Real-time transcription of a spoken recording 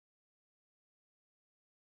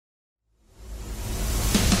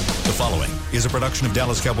following is a production of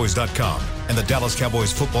DallasCowboys.com and the Dallas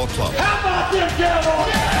Cowboys Football Club. How about them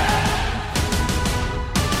Cowboys?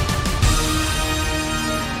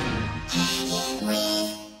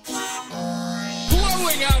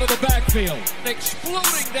 Blowing out of the backfield,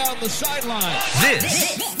 exploding down the sideline.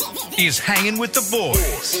 This is Hanging with the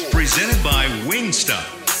Boys, presented by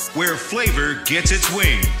Wingstop, where flavor gets its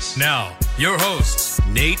wings. Now, your hosts,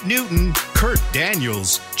 Nate Newton, Kurt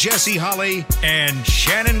Daniels, Jesse Holley, and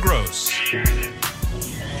Shannon Gross.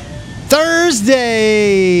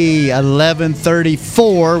 Thursday,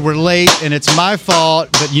 11:34. We're late, and it's my fault.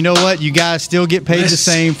 But you know what? You guys still get paid the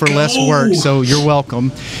same for less work, so you're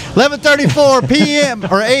welcome. 11:34 p.m.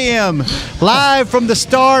 or a.m. live from the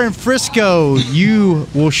Star in Frisco. You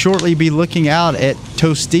will shortly be looking out at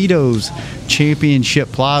Tostitos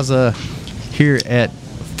Championship Plaza here at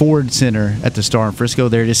Ford Center at the Star in Frisco.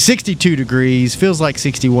 There it is, 62 degrees. Feels like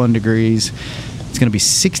 61 degrees. It's going to be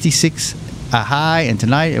 66 a high, and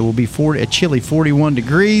tonight it will be a chilly 41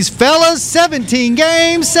 degrees. Fellas, 17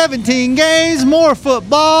 games, more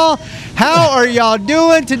football. How are y'all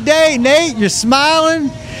doing today? Nate, you're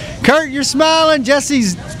smiling. Kurt, you're smiling.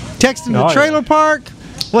 Jesse's texting the trailer park.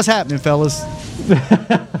 What's happening, fellas?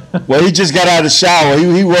 Well, he just got out of the shower.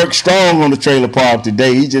 He worked strong on the trailer park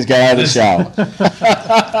today. He just got out of the shower.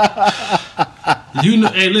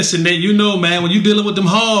 Hey, listen, Nate. You know, man, when you dealing with them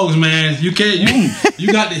hogs, man, you can't.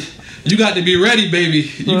 You got to be ready,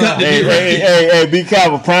 baby. You got to be ready. Hey, be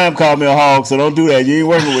careful. Prime called me a hog, so don't do that. You ain't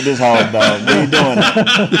working with this hog, dog. We ain't doing that.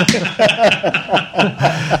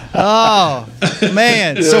 Oh,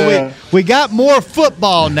 man. Yeah. So we got more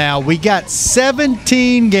football now. We got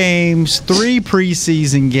 17 games, 3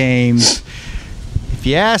 preseason games. If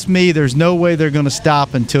you ask me, there's no way they're going to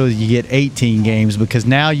stop until you get 18 games, because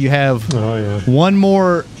now you have one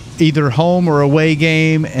more either home or away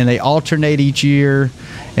game, and they alternate each year.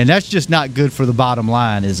 And that's just not good for the bottom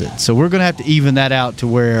line, is it? So we're going to have to even that out to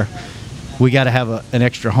where we got to have an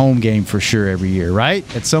extra home game for sure every year, right?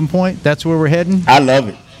 At some point, that's where we're heading. I love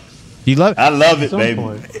it. You love it? I love it, baby.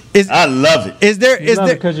 I love it. Is there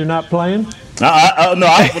because you're not playing? No,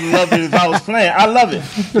 I would love it if I was playing. I love it.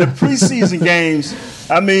 The preseason games,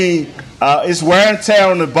 I mean, it's wear and tear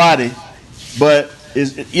on the body, but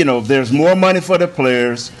there's more money for the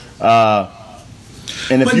players.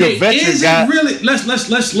 And if you're a veteran guy, really, let's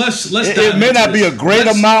it may not be a great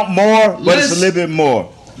amount more, but it's a little bit more.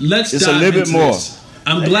 It's a little bit more.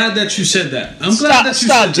 I'm glad that you said that.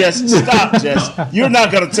 Stop, Jess. You're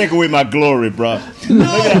not gonna take away my glory, bro. No,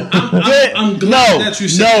 I'm glad that you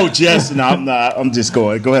said that. No, Jess. No, I'm not. I'm just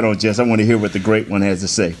going. Go ahead on, Jess. I want to hear what the great one has to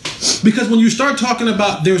say. Because when you start talking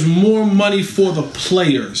about there's more money for the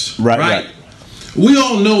players, right? We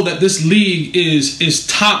all know that this league is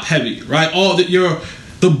top heavy, right?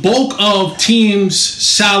 The bulk of teams'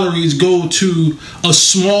 salaries go to a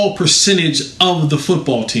small percentage of the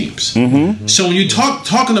football teams. Mm-hmm. So when you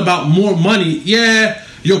talking about more money,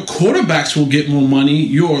 your quarterbacks will get more money.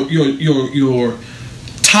 Your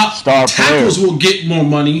top star tackles players will get more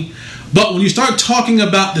money. But when you start talking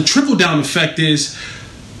about the trickle down effect is,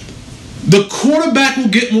 the quarterback will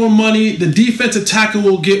get more money. The defensive tackle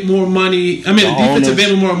will get more money. The defensive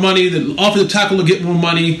end will get more money. The offensive tackle will get more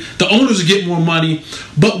money. The owners will get more money.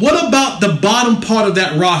 But what about the bottom part of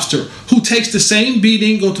that roster, who takes the same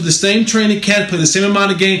beating, go to the same training camp, play the same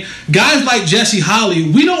amount of game? Guys like Jesse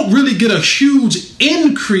Holley, we don't really get a huge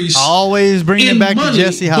increase. Always bring it back to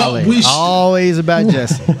Jesse Holley. Always about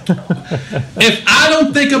Jesse. If I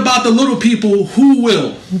don't think about the little people, who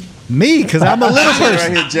will? Me, because I'm a little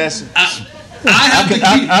person. Right here, Jesse.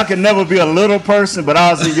 I can never be a little person, but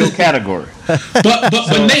I was in your category. But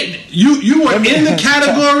Nate, you were in the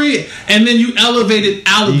category, and then you elevated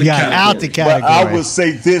out of the category. But I would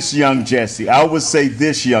say this, young Jesse.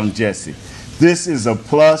 This is a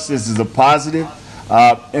plus. This is a positive.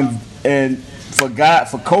 And for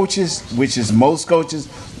coaches, which is most coaches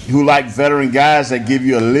who like veteran guys that give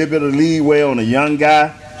you a little bit of leeway on a young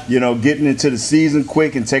guy, getting into the season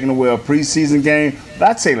quick and taking away a preseason game. But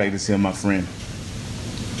I tell you like this here, my friend.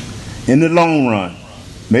 In the long run,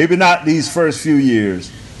 maybe not these first few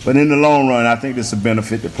years, but in the long run, I think this will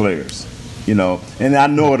benefit the players. And I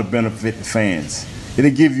know it'll benefit the fans.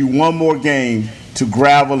 It'll give you one more game to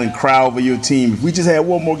gravel and cry over your team. If we just had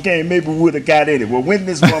one more game, maybe we would have got in it. Well, win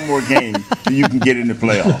this one more game so you can get in the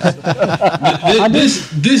playoffs.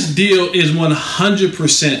 This deal is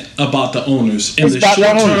 100% about the owners in the short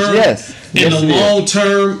term, in the long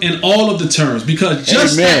term, and all of the terms. Because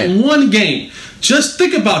just that one game, just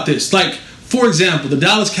think about this. Like, for example, the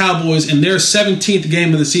Dallas Cowboys in their 17th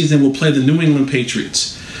game of the season will play the New England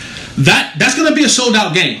Patriots. That's going to be a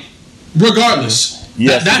sold-out game, regardless.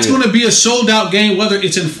 Yes, that's going to be a sold-out game, whether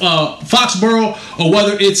it's in Foxborough or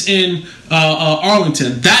whether it's in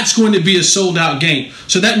Arlington. That's going to be a sold-out game.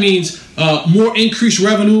 So that means more increased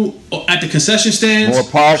revenue at the concession stands, more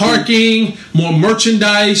parking, more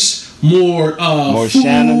merchandise, more food,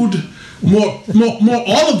 Shannon. more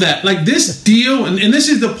all of that. Like this deal, and this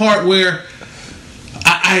is the part where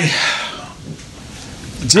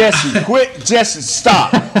Jesse,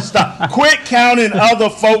 stop. Quit counting other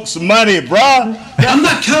folks' money, bruh. I'm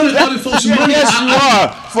not counting other folks' money. Yes, you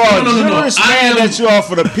are. For a generous man that you are,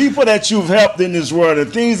 for the people that you've helped in this world, the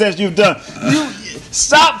things that you've done.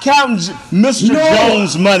 Stop counting Mr.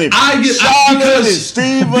 Jones' money. Charlotte and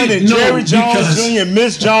Steven and Jerry Jones Jr. and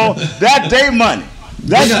Miss Jones, that's their money.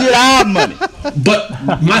 That's get our money.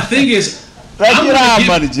 But my thing is,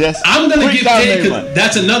 money, Jess. I'm going to get paid because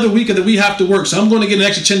that's another week that we have to work. So I'm going to get an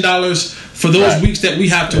extra $10 for those weeks that we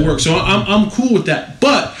have to work. So I'm cool with that.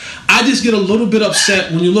 But I just get a little bit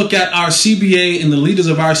upset when you look at our CBA and the leaders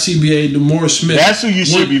of our CBA, DeMaurice Smith. That's who you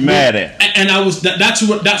should be mad at. And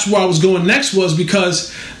that's where I was going next, was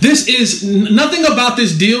because this is nothing about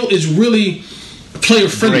this deal is really player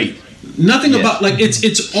friendly. Nothing about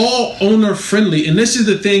it's all owner friendly. And this is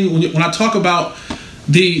the thing when I talk about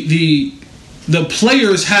the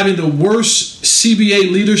players having the worst CBA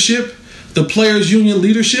leadership, the players union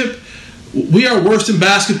leadership. We are worse than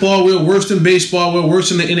basketball. We're worse than baseball. We're worse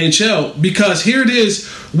than the NHL, because here it is.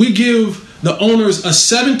 We give the owners a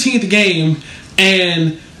 17th game,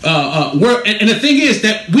 and the thing is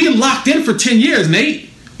that we locked in for 10 years, Nate.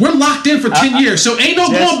 We're locked in for 10 years, so ain't no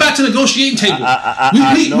going back to the negotiating table.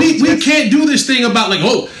 We can't do this thing about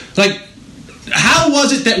how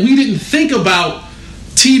was it that we didn't think about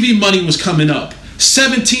TV money was coming up?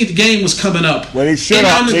 17th game was coming up. Well, they should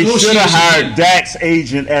have hired Dak's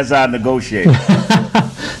agent as our negotiator.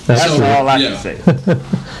 That's all I can say.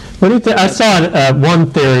 What do you think? I saw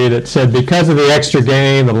one theory that said because of the extra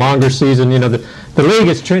game, the longer season, the league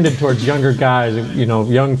has trended towards younger guys,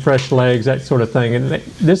 young, fresh legs, that sort of thing. And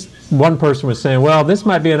this one person was saying, well, this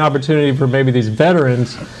might be an opportunity for maybe these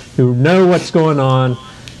veterans who know what's going on,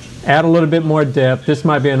 add a little bit more depth. This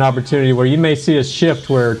might be an opportunity where you may see a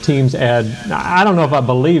shift where teams add. I don't know if I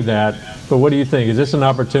believe that, but what do you think? Is this an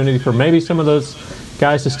opportunity for maybe some of those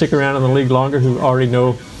guys to stick around in the league longer who already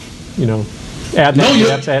know, add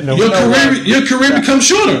that depth? Your career becomes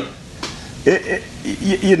shorter.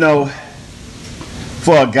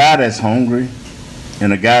 For a guy that's hungry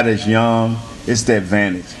and a guy that's young, it's the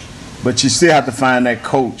advantage. But you still have to find that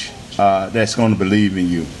coach that's going to believe in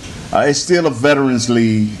you. It's still a veterans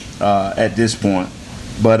league at this point.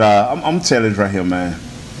 But I'm telling you right here, man,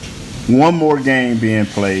 one more game being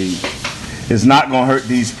played is not going to hurt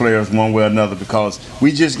these players one way or another, because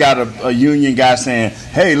we just got a union guy saying,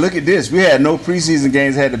 hey, look at this. We had no preseason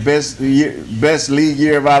games, had the best league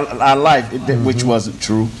year of our life, which wasn't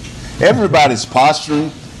true. Everybody's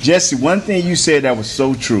posturing. Jesse, one thing you said that was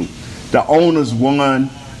so true. The owners won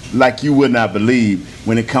like you would not believe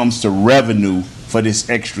when it comes to revenue for this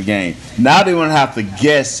extra game. Now they won't have to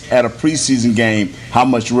guess at a preseason game how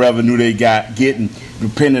much revenue they getting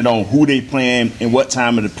depending on who they playing and what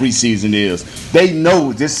time of the preseason is. They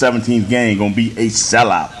know this 17th game going to be a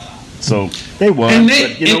sellout. So they won. And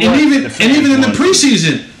even in the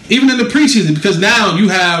preseason, because now you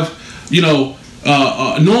have,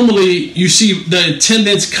 normally you see the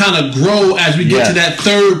attendance kind of grow as we get to that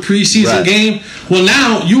third preseason game. Well,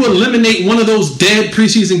 now you eliminate one of those dead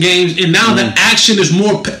preseason games, and now the action is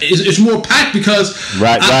more packed because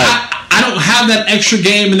I don't have that extra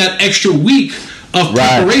game and that extra week of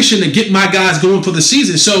preparation to get my guys going for the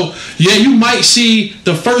season. So you might see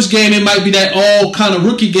the first game, it might be that all kind of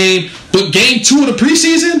rookie game, but game 2 of the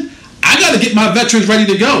preseason, I got to get my veterans ready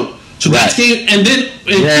to go. So that's game, and then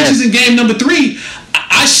in preseason game number 3,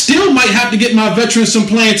 I still might have to get my veterans some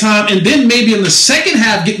playing time, and then maybe in the second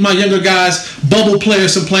half get my younger guys, bubble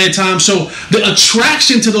players, some playing time. So the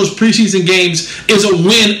attraction to those preseason games is a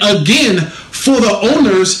win again for the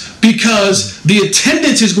owners, because the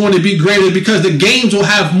attendance is going to be greater, because the games will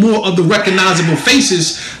have more of the recognizable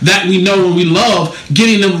faces that we know and we love,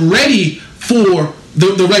 getting them ready for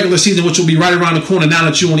the regular season, which will be right around the corner now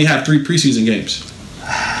that you only have 3 preseason games.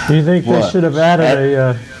 Do you think they should have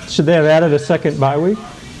added should they have added a second bye week?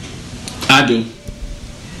 I do.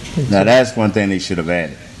 Now that's one thing they should have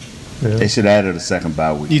added. Yeah. They should have added a second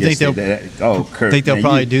bye week. You think Kurt, think they'll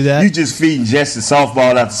probably do that? You just feeding Jesse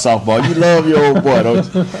softball after softball. You love your old boy, don't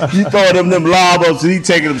you? You throw them lob-ups and he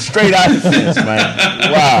taking them straight out the fence, man.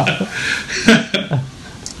 Wow.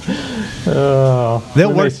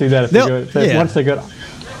 They'll see that if once they go.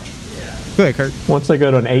 Go ahead, Kurt. Once they go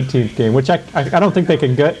to an 18th game, which I don't think they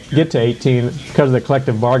can get to 18 because of the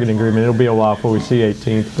collective bargaining agreement. It'll be a while before we see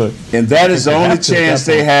 18th. And that is the only chance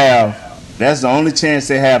they have. That's the only chance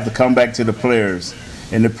they have to come back to the players.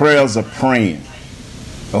 And the players are praying.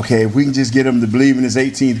 Okay, if we can just get them to believe in this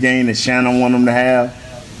 18th game that Shannon want them to have,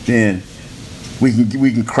 then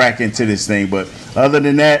we can crack into this thing. But other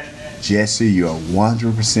than that, Jesse, you're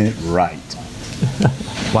 100% right.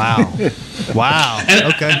 Wow.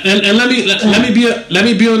 Okay. And let me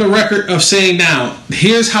be on the record of saying now,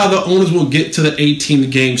 here's how the owners will get to the 18th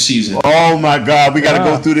game season. Oh my God, we got to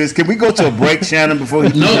go through this. Can we go to a break, Shannon, before we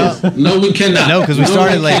No, we cannot. No, because we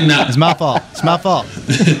started late. It's my fault.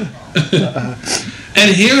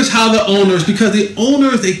 And here's how the owners, because the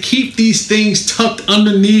owners, they keep these things tucked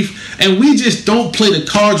underneath, and we just don't play the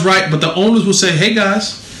cards right, but the owners will say, hey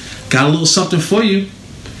guys, got a little something for you.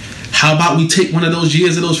 How about we take one of those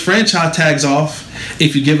years of those franchise tags off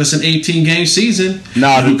if you give us an 18-game season?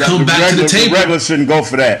 No, come back to the table. The regular shouldn't go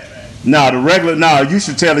for that. You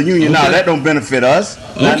should tell the union, okay. that don't benefit us.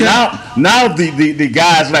 Okay. Now the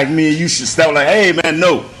guys like me and you should start like, hey, man,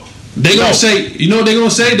 no. They're going to say, you know what they're going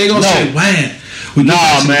to say? They're going to say, man, we get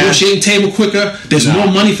back to the negotiating table quicker. There's more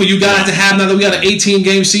money for you guys to have now that we got an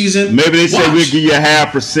 18-game season. Maybe they say we'll give you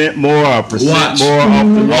 0.5% more or 1% more off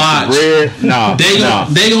the bread. No.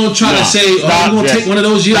 They're going to try to say, we're going to take one of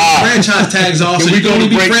those years franchise tags off so you can only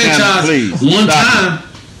be franchised one time.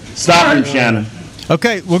 Stop him, Shannon.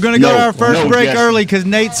 Okay, we're going to go to our first break early because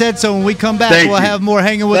Nate said so. When we come back, we'll have more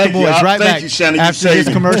Hanging with the Boys right back after this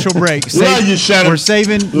commercial break. Love you, Shannon. We're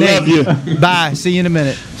saving Nate. Love you. Bye. See you in a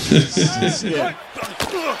minute.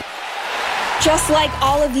 Just like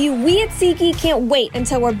all of you, we at SeatGeek can't wait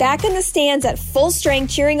until we're back in the stands at full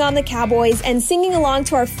strength cheering on the Cowboys and singing along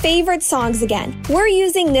to our favorite songs again. We're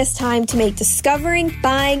using this time to make discovering,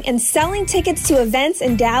 buying, and selling tickets to events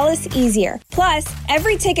in Dallas easier. Plus,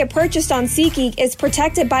 every ticket purchased on SeatGeek is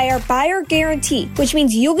protected by our buyer guarantee, which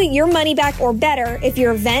means you'll get your money back or better if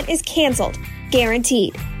your event is canceled.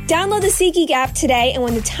 Guaranteed. Download the SeatGeek app today, and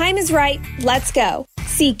when the time is right, let's go.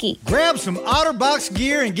 SeatGeek. Grab some OtterBox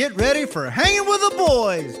gear and get ready for Hanging with the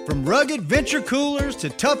Boys. From rugged venture coolers to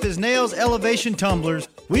tough as nails elevation tumblers,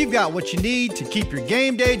 we've got what you need to keep your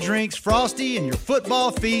game day drinks frosty and your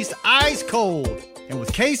football feast ice cold. And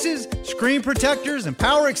with cases, screen protectors, and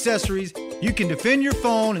power accessories, you can defend your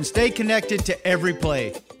phone and stay connected to every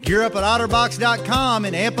play. Gear up at OtterBox.com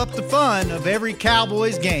and amp up the fun of every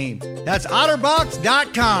Cowboys game. That's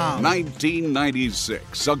OtterBox.com.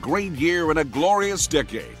 1996, a great year and a glorious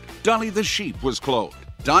decade. Dolly the sheep was cloned.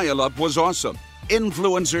 Dial-up was awesome.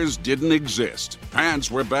 Influencers didn't exist. Pants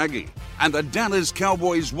were baggy. And the Dallas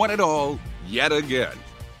Cowboys won it all yet again.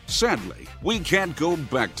 Sadly, we can't go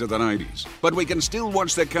back to the 90s, but we can still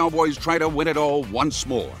watch the Cowboys try to win it all once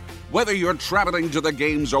more. Whether you're traveling to the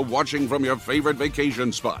games or watching from your favorite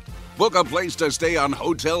vacation spot, book a place to stay on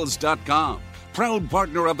Hotels.com. Proud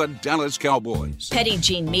partner of the Dallas Cowboys. Petit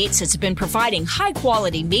Jean Meats has been providing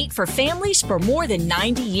high-quality meat for families for more than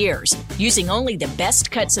 90 years. Using only the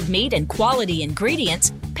best cuts of meat and quality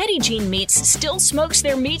ingredients, Petit Jean Meats still smokes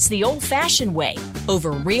their meats the old-fashioned way,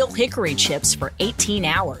 over real hickory chips for 18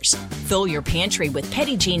 hours. Fill your pantry with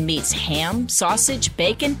Petit Jean Meats ham, sausage,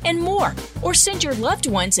 bacon, and more. Or send your loved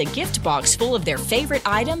ones a gift box full of their favorite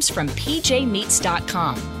items from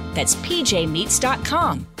pjmeats.com. That's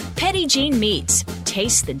pjmeats.com. Petit Jean Meats.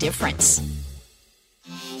 Taste the difference.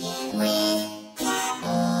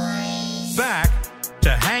 Back to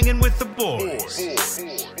Hanging with the Boys.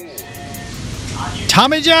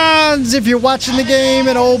 Tommy John's, if you're watching the game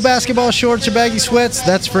in old basketball shorts or baggy sweats,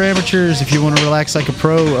 that's for amateurs. If you want to relax like a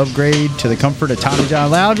pro, upgrade to the comfort of Tommy John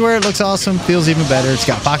loungewear. It looks awesome, feels even better. It's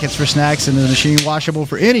got pockets for snacks and the machine washable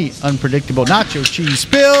for any unpredictable nacho cheese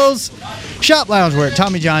spills. Shop loungewear at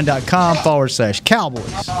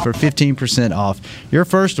TommyJohn.com/Cowboys for 15% off your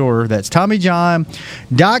first order. That's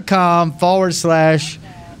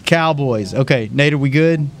TommyJohn.com/Cowboys. Okay, Nate, are we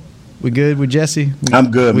good? We good with Jesse? I'm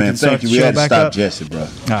good, man. Thank you. We had to stop Jesse, bro. All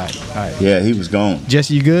right. Yeah, he was gone.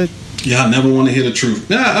 Jesse, you good? Yeah, I never want to hear the truth.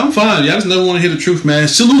 Yeah, I'm fine. Yeah, I just never want to hear the truth, man.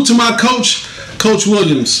 Salute to my coach, Coach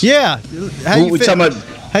Williams. Yeah. How you feel about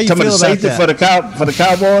the safety for the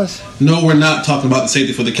Cowboys? No, we're not talking about the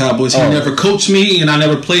safety for the Cowboys. He never coached me, and I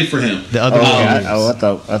never played for him. The other I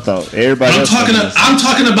thought everybody. I'm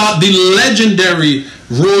talking about the legendary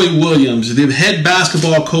Roy Williams, the head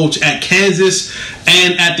basketball coach at Kansas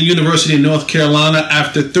and at the University of North Carolina.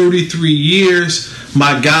 After 33 years,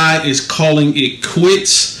 my guy is calling it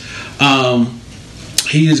quits.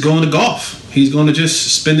 He is going to golf. He's going to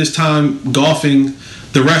just spend his time golfing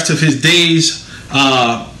the rest of his days.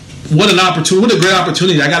 what an opportunity! What a great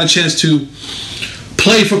opportunity! I got a chance to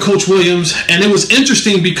play for Coach Williams, and it was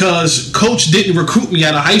interesting because Coach didn't recruit me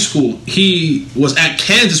out of high school. He was at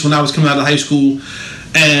Kansas when I was coming out of high school,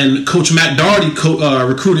 and Coach Matt Doherty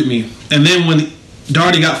recruited me. And then when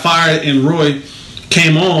Doherty got fired and Roy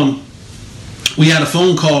came on, we had a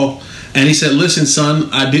phone call, and he said, "Listen, son,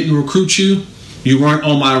 I didn't recruit you. You weren't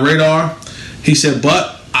on my radar." He said,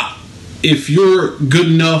 "But if you're good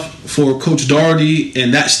enough for Coach Doherty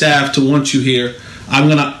and that staff to want you here, I'm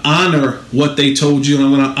going to honor what they told you, and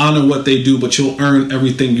I'm going to honor what they do, but you'll earn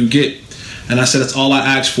everything you get." And I said, "That's all I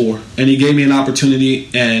asked for." And he gave me an opportunity,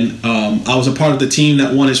 and I was a part of the team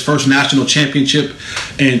that won his first national championship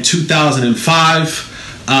in 2005.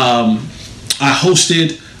 I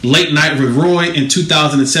hosted Late Night with Roy in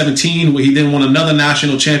 2017, where he then won another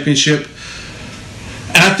national championship.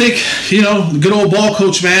 And I think, the good old ball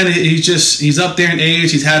coach, man, he's up there in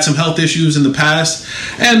age. He's had some health issues in the past.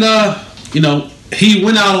 And, he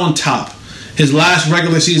went out on top. His last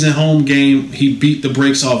regular season home game, he beat the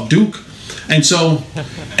brakes off Duke. And so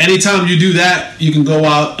anytime you do that, you can go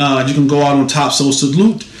out on top. So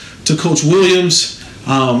salute to Coach Williams.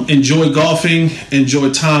 Enjoy golfing. Enjoy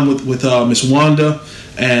time with Miss Wanda.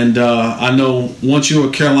 And I know once you're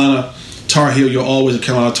a Carolina Tar Heel, you're always a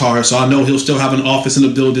Carolina Tar Heel. So I know he'll still have an office in the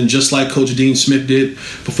building, just like Coach Dean Smith did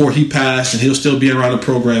before he passed, and he'll still be around the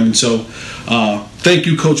program. And so thank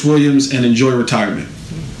you, Coach Williams, and enjoy retirement.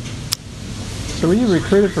 So were you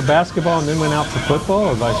recruited for basketball and then went out for football,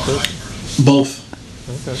 or vice versa? Both.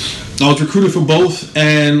 Okay. I was recruited for both,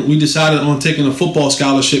 and we decided on taking a football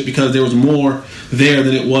scholarship because there was more there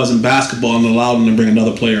than it was in basketball, and allowed them to bring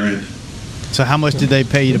another player in. So how much did they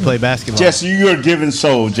pay you to play basketball? Jesse, you're a giving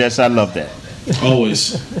soul, Jess. I love that.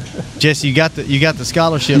 Always. Jesse, you got the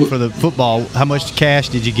scholarship for the football. How much cash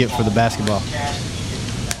did you get for the basketball?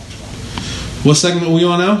 What segment are we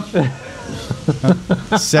on now?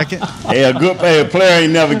 Second. Hey, a player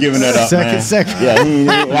ain't never giving that up, Second. Yeah, I don't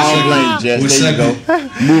blame you, Jess. There you go.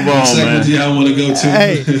 Move on, segment do y'all want to go to?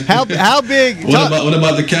 Hey, how big? What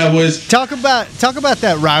about the Cowboys? Talk about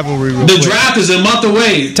that rivalry real quick. The draft is a month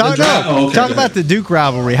away. Talk about the Duke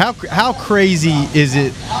rivalry. How crazy is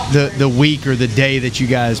it the week or the day that you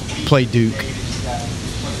guys play Duke?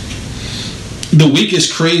 The week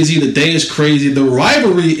is crazy. The day is crazy. The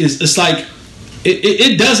rivalry it's like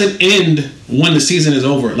it doesn't end when the season is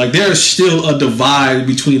over. Like, there is still a divide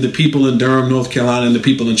between the people in Durham, North Carolina, and the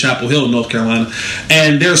people in Chapel Hill, North Carolina.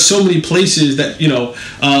 And there are so many places that,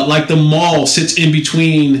 like the mall sits in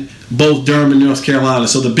between both Durham and North Carolina.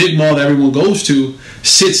 So the big mall that everyone goes to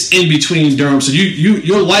sits in between Durham. So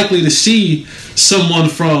you're likely to see someone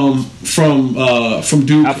from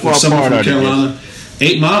Duke or someone from Carolina.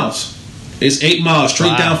 8 miles. It's 8 miles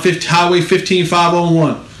straight down Highway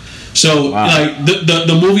 15501. So, like,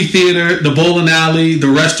 the movie theater, the bowling alley, the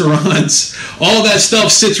restaurants, all that stuff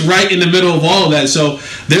sits right in the middle of all of that. So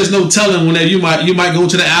there's no telling when you might go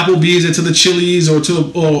to the Applebee's or to the Chili's or to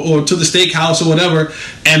the steakhouse or whatever,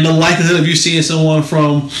 and the likelihood of you seeing someone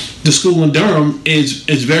from the school in Durham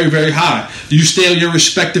is very, very high. You stay on your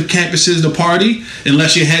respective campuses to party,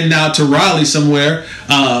 unless you're heading out to Raleigh somewhere.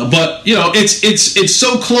 But it's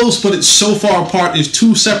so close, but it's so far apart. It's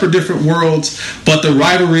two separate different worlds. But the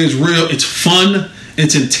rivalry is real. It's fun.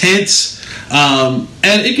 It's intense, and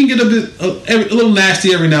it can get a little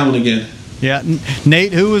nasty every now and again. Yeah,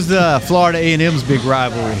 Nate, who was the Florida A&M's big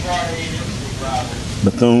rivalry?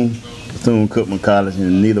 Bethune-Cookman College,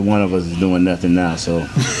 and neither one of us is doing nothing now, so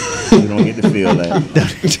we don't get to feel that.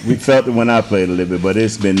 We felt it when I played a little bit, but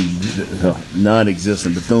it's been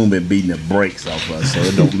non-existent. Bethune been beating the brakes off us, so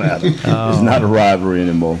it don't matter. It's not a rivalry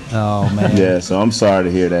anymore. Oh, man. Yeah, so I'm sorry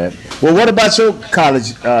to hear that. Well, what about your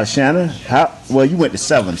college, Shannon? You went to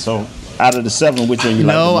 7, so out of the 7, which one you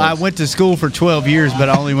like the most? I went to school for 12 years, but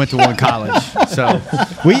I only went to one college. So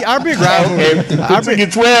our big rivalry. It took you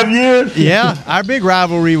 12 years? Yeah, our big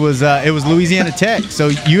rivalry was it was Louisiana Tech.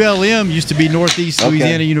 So ULM used to be Northeast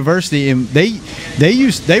Louisiana University, and they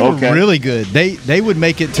were really good. They would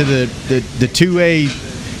make it to the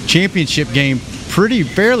 2A championship game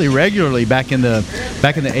fairly regularly back in the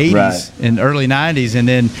 80s and early 90s, and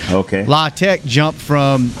then La Tech jumped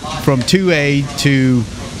from 2A to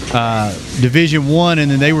Division I,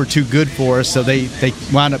 and then they were too good for us, so they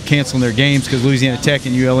wound up canceling their games because Louisiana Tech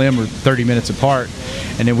and ULM were 30 minutes apart.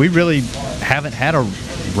 And then we really haven't had a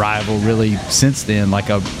rival really since then, like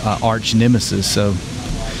a arch nemesis. So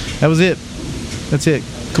that was it. That's it.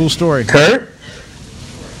 Cool story. Kurt?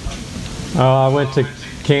 I went to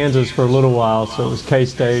Kansas for a little while, so it was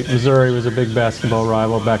K-State. Missouri was a big basketball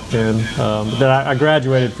rival back then. But then I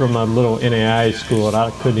graduated from a little NAIA school, and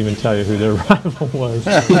I couldn't even tell you who their rival was.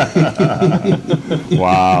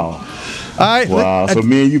 Wow. All right. Wow. So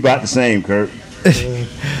me and you about the same, Kurt.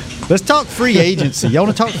 Let's talk free agency. Y'all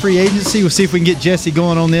want to talk free agency? We'll see if we can get Jesse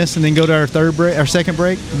going on this, and then go to our second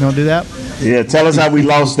break. You want to do that? Yeah. Tell us how we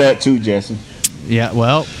lost that too, Jesse. Yeah.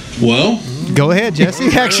 Well. Go ahead, Jesse.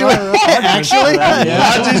 Actually. I'm just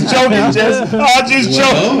joking, Jesse. I'm just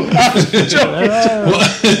joking.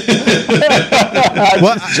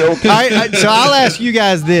 So I'll ask you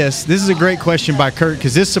guys this. This is a great question by Kurt,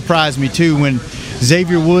 because this surprised me too when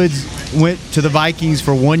Xavier Woods went to the Vikings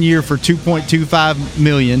for 1 year for $2.25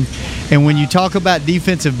 million. And when you talk about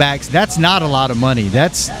defensive backs, that's not a lot of money.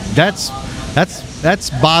 That's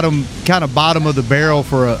bottom of the barrel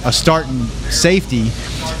for a starting safety.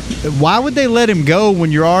 Why would they let him go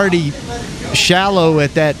when you're already shallow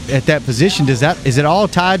at that position? Is it all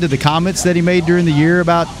tied to the comments that he made during the year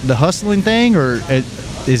about the hustling thing, or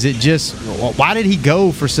is it just why did he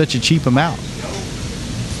go for such a cheap amount?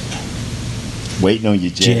 Waiting on you,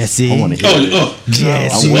 Jesse. I want to hear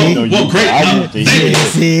Jesse. Great.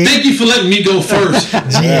 Thank you for letting me go first.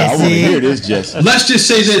 Jesse. I want to hear this, Jesse. Let's just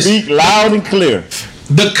say this. Speak loud and clear.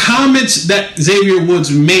 The comments that Xavier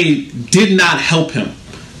Woods made did not help him.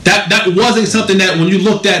 That wasn't something that when you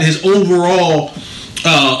looked at his overall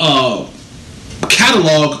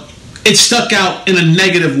catalog, it stuck out in a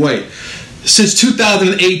negative way. Since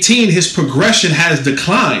 2018, his progression has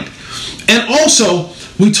declined. And also,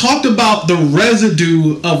 we talked about the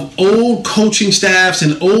residue of old coaching staffs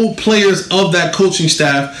and old players of that coaching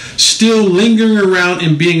staff still lingering around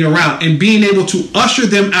and being around, and being able to usher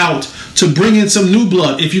them out to bring in some new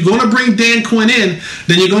blood. If you're going to bring Dan Quinn in,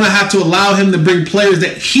 then you're going to have to allow him to bring players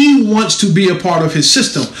that he wants to be a part of his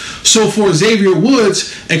system. So for Xavier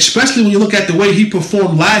Woods, especially when you look at the way he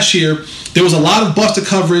performed last year, there was a lot of busted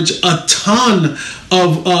coverage, a ton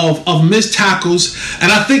of missed tackles,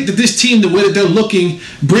 and I think that this team, the way that they're looking,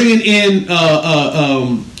 bringing in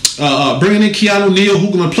Keanu Neal,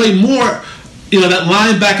 who's going to play more, that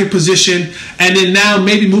linebacker position, and then now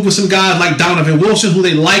maybe moving some guys like Donovan Wilson, who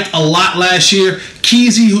they liked a lot last year,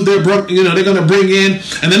 Kesey, who they're going to bring in,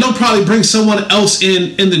 and then they'll probably bring someone else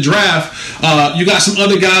in the draft. You got some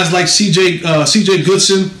other guys like CJ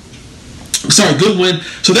Goodwin.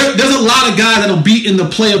 So there's a lot of guys that'll be in the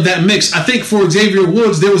play of that mix. I think for Xavier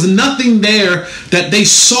Woods, there was nothing there that they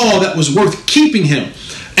saw that was worth keeping him.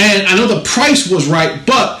 And I know the price was right,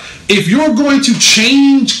 but if you're going to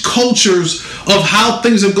change cultures of how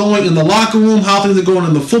things are going in the locker room, how things are going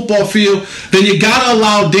in the football field, then you got to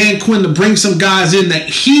allow Dan Quinn to bring some guys in that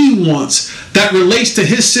he wants, that relates to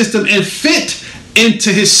his system and fit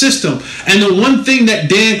into his system. And the one thing that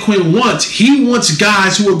Dan Quinn wants, he wants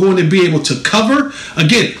guys who are going to be able to cover.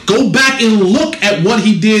 Again, go back and look at what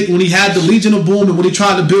he did when he had the Legion of Boom and what he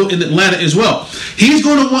tried to build in Atlanta as well. He's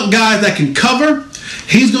going to want guys that can cover.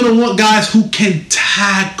 He's going to want guys who can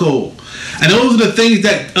tackle. And those are the things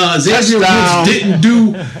that Xavier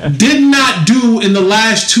Woods did not do in the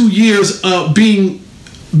last 2 years of being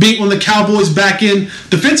on the Cowboys' back end,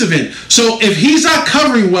 defensive end. So if he's not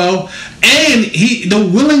covering well, and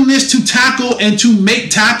the willingness to tackle and to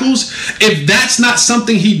make tackles, if that's not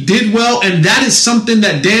something he did well, and that is something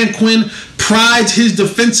that Dan Quinn prides his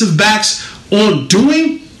defensive backs on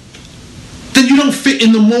doing, then you don't fit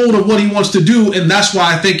in the mold of what he wants to do, and that's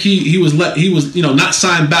why I think he was not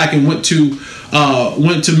signed back and went to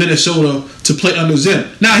Minnesota to play under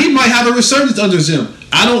Zim. Now he might have a resurgence under Zim.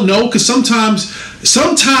 I don't know, because sometimes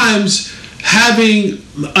having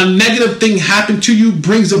a negative thing happen to you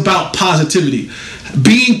brings about positivity.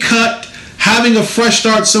 Being cut, having a fresh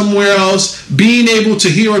start somewhere else, being able to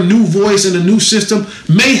hear a new voice in a new system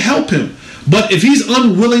may help him. But if he's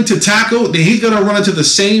unwilling to tackle, then he's going to run into the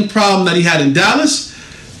same problem that he had in Dallas,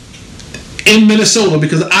 in Minnesota,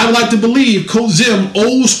 because I would like to believe Coach Zim,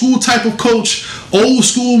 old school type of coach, old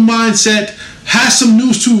school mindset, has some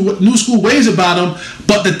new school ways about him,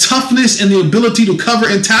 but the toughness and the ability to cover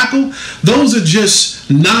and tackle, those are just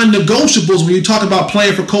non-negotiables when you talk about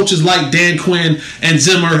playing for coaches like Dan Quinn and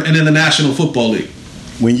Zimmer and in the National Football League.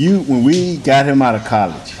 When we got him out of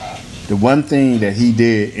college, the one thing that he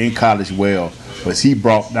did in college well was he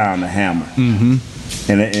brought down the hammer. Mm-hmm.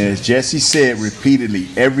 And as Jesse said repeatedly,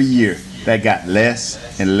 every year that got less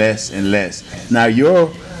and less and less. Now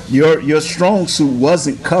your strong suit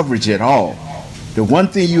wasn't coverage at all. The one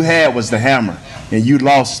thing you had was the hammer, and you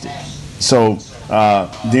lost it. So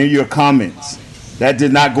then your comments, that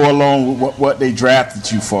did not go along with what they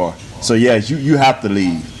drafted you for. So yes, you have to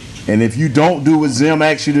leave. And if you don't do what Zim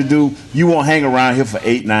asks you to do, you won't hang around here for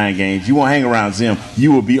 8-9 games. You won't hang around Zim.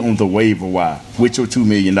 You will be on the waiver wire with your $2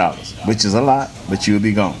 million, which is a lot, but you'll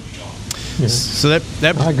be gone. Yeah. So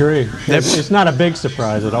that I agree. It's not a big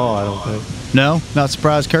surprise at all, I don't think. No? Not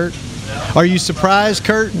surprised, Kurt? Are you surprised,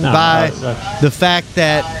 Kurt, by the fact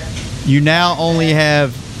that you now only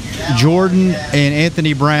have Jordan and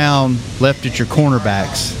Anthony Brown left at your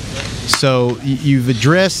cornerbacks? So you've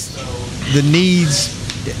addressed the needs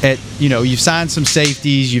you've signed some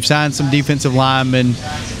safeties, you've signed some defensive linemen.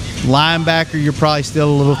 Linebacker, you're probably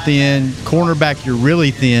still a little thin. Cornerback, you're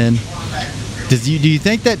really thin. Do you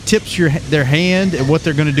think that tips their hand at what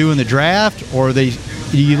they're going to do in the draft, or do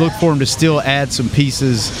you look for them to still add some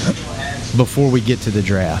pieces before we get to the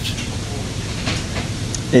draft?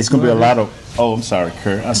 It's going to be a lot of. Oh, I'm sorry,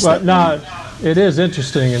 Kurt. It is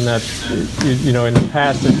interesting in that, in the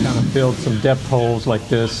past they've kind of filled some depth holes like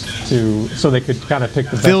this so they could kind of pick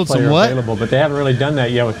the best player available, but they haven't really done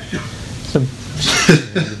that yet with some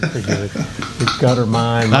gutter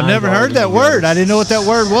mind. I've never heard that word. I didn't know what that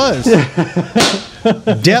word was.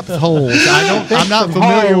 Depth holes. I'm not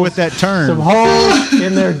familiar with that term. Some holes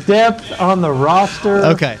in their depth on the roster.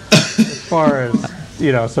 Okay. As far as.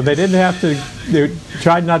 So they didn't have to. They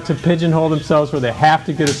tried not to pigeonhole themselves where they have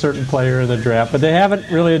to get a certain player in the draft, but they haven't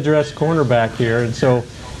really addressed cornerback here, and so,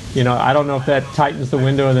 I don't know if that tightens the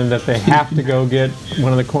window and then that they have to go get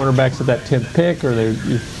one of the cornerbacks at that 10th pick, or it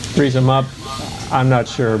frees them up. I'm not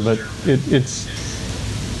sure, but it's.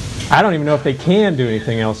 I don't even know if they can do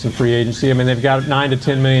anything else in free agency. I mean, they've got $9 to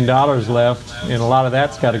 $10 million left, and a lot of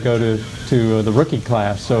that's got to go to the rookie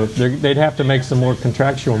class. So they'd have to make some more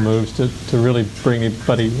contractual moves to really bring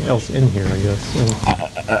anybody else in here, I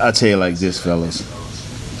guess. I'll tell you like this, fellas.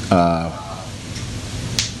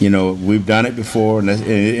 We've done it before, and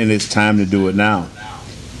it's time to do it now.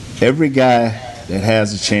 Every guy that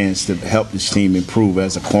has a chance to help this team improve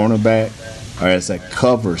as a cornerback or as a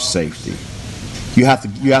cover safety, you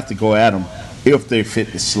have to go at them if they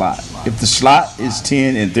fit the slot. If the slot is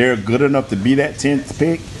 10 and they're good enough to be that 10th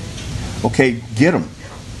pick, okay, get them.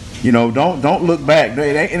 Don't look back.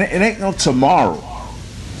 It ain't no tomorrow.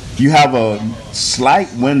 You have a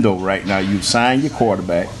slight window right now. You've signed your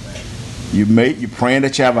quarterback. You're praying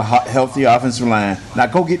that you have a healthy offensive line. Now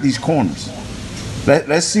go get these corners.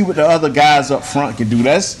 Let's see what the other guys up front can do.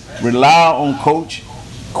 Let's rely on Coach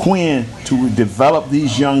Quinn to develop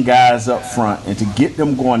these young guys up front and to get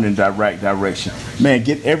them going in the right direction. Man,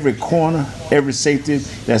 get every corner, every safety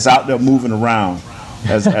that's out there moving around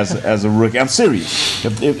as a rookie. I'm serious.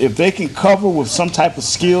 If they can cover with some type of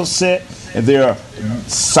skill set and they're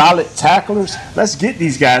solid tacklers, let's get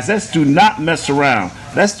these guys. Let's do not mess around.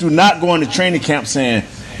 Let's do not go into training camp saying,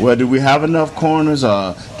 well, do we have enough corners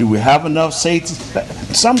or do we have enough safeties?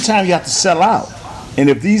 Sometimes you have to sell out. And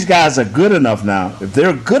if these guys are good enough now, if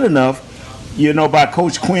they're good enough, by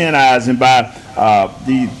Coach Quinn eyes and by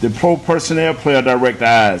the pro personnel player director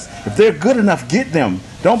eyes, if they're good enough, get them.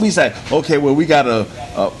 Don't be saying, okay, well, we got a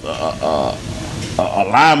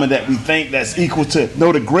lineman that we think that's equal to.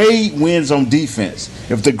 No, the grade wins on defense.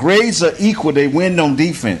 If the grades are equal, they win on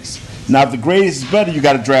defense. Now, if the grades is better, you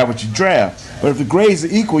got to draft what you draft. But if the grades are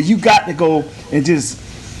equal, you got to go and just,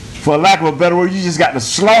 for lack of a better word, you just got to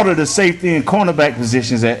slaughter the safety and cornerback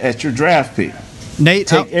positions at your draft pick. Nate,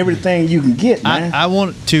 take everything you can get, man. I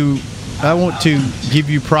want to give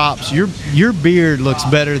you props. Your beard looks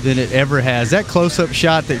better than it ever has. That close-up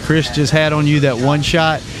shot that Chris just had on you, that one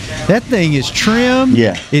shot, that thing is trim.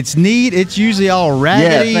 Yeah. It's neat. It's usually all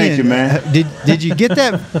raggedy. Yeah, thank you, man. Did you get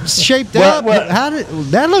that shaped up?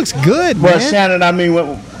 That looks good, man. Well, Shannon, I mean,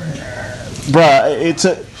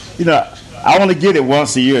 I want to get it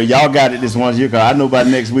once a year. Y'all got it this once a year because I know by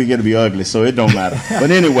next week it'll be ugly, so it don't matter. But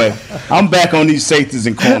anyway, I'm back on these safeties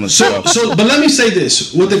and corners. But let me say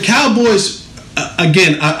this. With the Cowboys,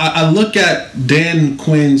 again, I look at Dan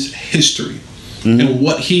Quinn's history and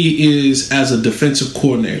what he is as a defensive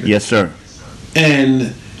coordinator. Yes, sir.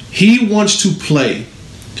 And he wants to play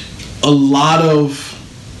a lot of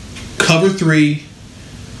cover 3.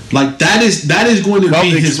 Like that is going to be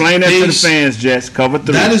his explain that to the fans, Jess. Cover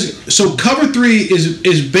 3. Cover 3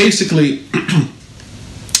 is basically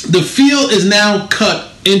the field is now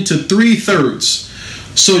cut into 3/3.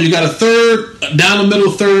 So you got a third, down the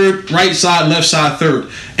middle third, right side, left side third.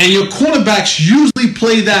 And your cornerbacks usually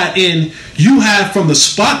play that in. You have from the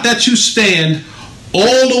spot that you stand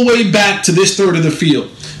all the way back to this third of the field.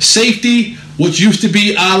 Safety, which used to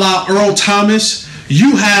be a la Earl Thomas,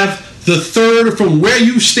 you have the third from where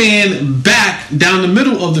you stand back down the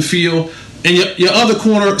middle of the field, and your other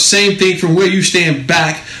corner, same thing from where you stand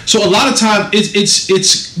back. So a lot of times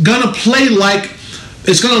it's gonna play like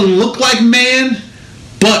It's going to look like man,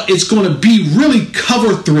 but it's going to be really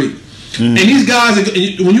cover 3. And these guys,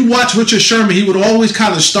 when you watch Richard Sherman, he would always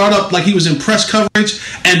kind of start up like he was in press coverage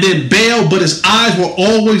and then bail, but his eyes were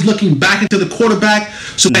always looking back into the quarterback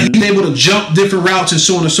so that he's able to jump different routes and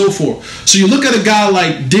so on and so forth. So you look at a guy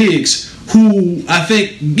like Diggs, who I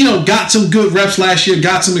think, got some good reps last year,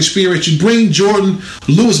 got some experience. You bring Jordan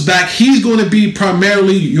Lewis back, he's going to be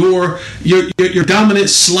primarily your dominant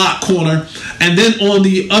slot corner. And then on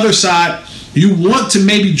the other side, you want to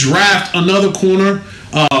maybe draft another corner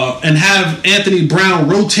and have Anthony Brown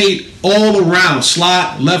rotate all around,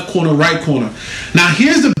 slot, left corner, right corner. Now,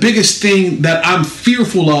 here's the biggest thing that I'm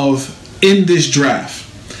fearful of in this draft.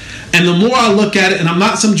 And the more I look at it, and I'm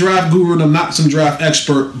not some draft guru and I'm not some draft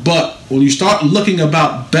expert, but when you start looking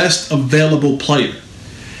about best available player,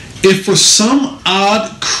 if for some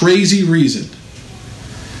odd, crazy reason,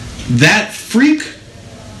 that freak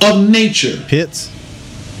of nature Pitts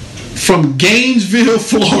from Gainesville,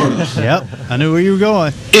 Florida. Yep, I knew where you were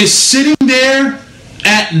going. Is sitting there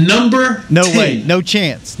at number 10. No way, no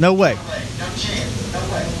chance, no way.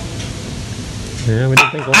 Yeah, we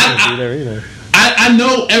didn't think Lawrence would be there either. I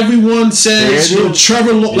know everyone says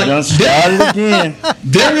Trevor Lawrence. Again.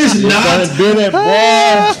 There is not. Do that,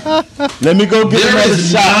 boy. Let me go get another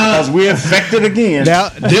shot because we're infected again. Now,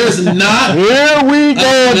 there's not. Here we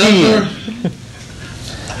go again.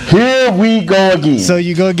 Here we go again. So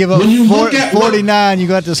you go give up 49. You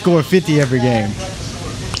got to score 50 every game.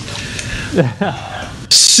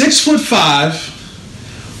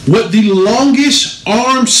 6'5", with the longest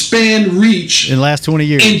arm span reach in the last 20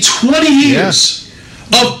 years. In 20 years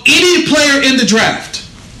of any player in the draft.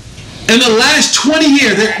 In the last 20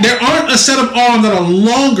 years, there aren't a set of arms that are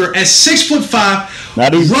longer at 6'5".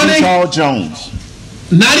 Not even Too Tall Jones.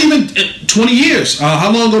 Not even 20 years.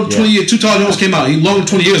 How long ago? 20 years. Too Tall Jones came out. He longer than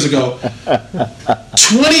 20 years ago.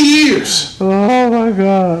 20 years. Oh my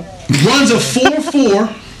God. Runs a 4.4.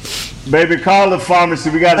 Baby, call the pharmacy.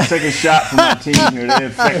 We got to take a shot from my team here. They're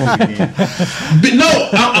infected again. But no,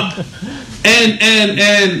 and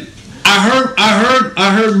I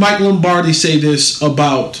heard Mike Lombardi say this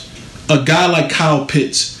about a guy like Kyle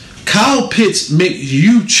Pitts. Kyle Pitts makes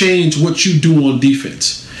you change what you do on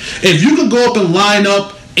defense. If you could go up and line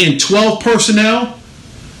up in 12 personnel,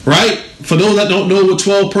 right? For those that don't know what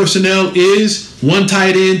 12 personnel is, 1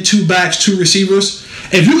 tight end, 2 backs, 2 receivers.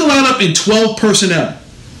 If you can line up in 12 personnel,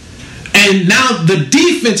 and now the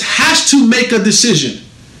defense has to make a decision.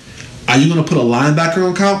 Are you going to put a linebacker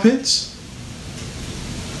on Kyle Pitts?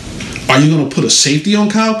 Are you going to put a safety on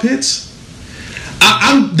Kyle Pitts?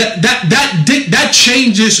 That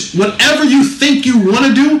changes whatever you think you want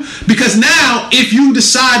to do, because now if you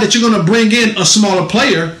decide that you're going to bring in a smaller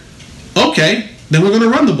player, okay, then we're going to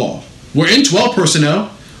run the ball. We're in 12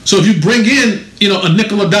 personnel, so if you bring in a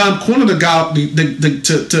nickel or dime corner to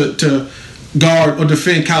guard or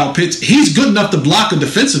defend Kyle Pitts, he's good enough to block a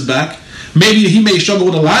defensive back. Maybe he may struggle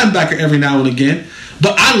with a linebacker every now and again,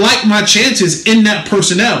 but I like my chances in that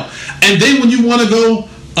personnel. And then when you want to go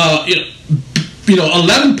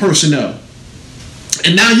 11 personnel,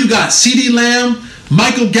 and now you got CeeDee Lamb,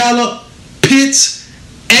 Michael Gallup, Pitts,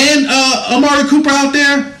 and Amari Cooper out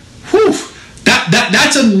there. Whew,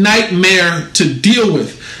 that's a nightmare to deal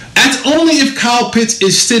with. That's only if Kyle Pitts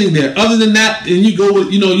is sitting there. Other than that, and you go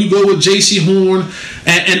with J.C. Horn,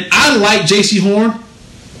 and I like J.C. Horn.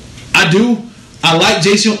 I do. I like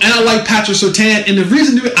J.C. Horn, and I like Patrick Surtain. And the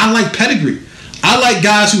reason I like pedigree. I like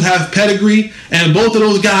guys who have pedigree, and both of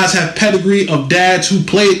those guys have pedigree of dads who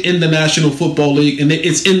played in the National Football League, and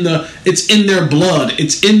it's in their blood,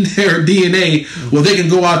 it's in their DNA, where they can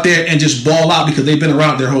go out there and just ball out because they've been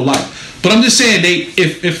around their whole life. But I'm just saying,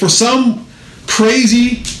 if for some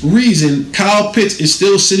crazy reason Kyle Pitts is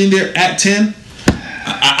still sitting there at 10,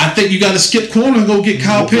 I think you got to skip corner and go get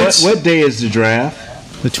Kyle Pitts. What day is the draft?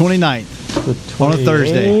 The 29th. On a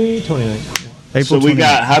Thursday. 29th. So we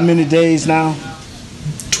got how many days now?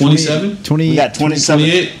 27? We got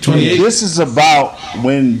 27. 28. This is about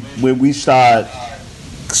when we start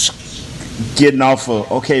getting off of,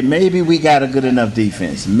 okay, maybe we got a good enough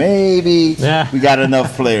defense. Maybe we got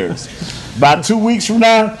enough players. About 2 weeks from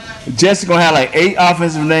now, Jesse's going to have like 8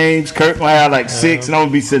 offensive names. Kirk going to have like 6, and I'm going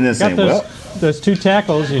to be sitting there saying, there's 2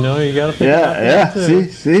 tackles, you got to think about that too.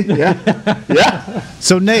 Yeah.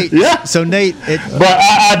 So Nate, but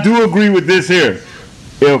I do agree with this here.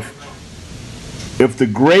 If the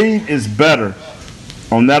grade is better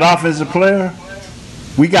on that offensive player,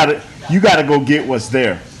 you got to go get what's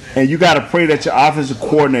there, and you got to pray that your offensive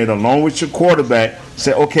coordinator, along with your quarterback,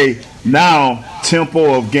 say, okay, now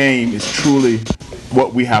tempo of game is truly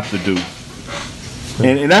what we have to do,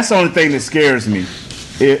 and that's the only thing that scares me.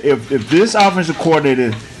 if this offensive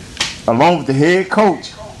coordinator, along with the head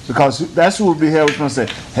coach, because that's who will be held responsible,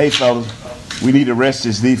 say, hey, fellas, we need to rest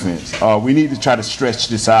this defense. We need to try to stretch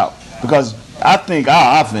this out. Because I think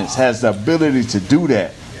our offense has the ability to do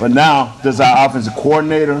that. But now, does our offensive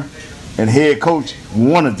coordinator and head coach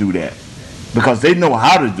want to do that? Because they know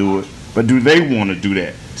how to do it, but do they want to do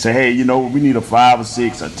that? Say, hey, we need a 5 or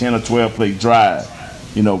 6, a 10 or 12 play drive.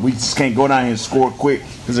 We just can't go down here and score quick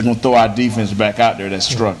because they're going to throw our defense back out there that's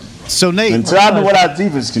struggling. So, Nate. And I know what our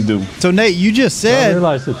defense can do. So, Nate, you just said. I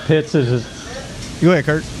realize that Pitts is. Go ahead,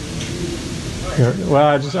 Kurt.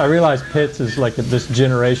 Well, I realize Pitts is like this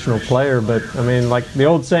generational player, but I mean, like the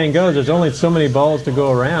old saying goes, there's only so many balls to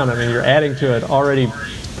go around. I mean, you're adding to it already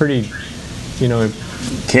pretty,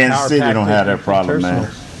 Kansas City don't have that problem, man.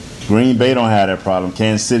 Green Bay don't have that problem.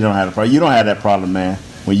 Kansas City don't have that problem. You don't have that problem, man.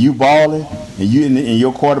 When you balling and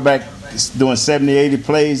your quarterback is doing 70, 80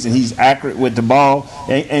 plays and he's accurate with the ball,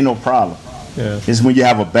 ain't no problem. Yeah. It's when you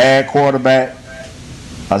have a bad quarterback.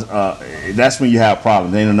 That's when you have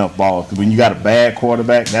problems. There ain't enough balls. When you got a bad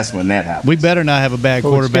quarterback, that's when that happens. We better not have a bad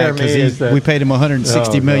quarterback because we paid him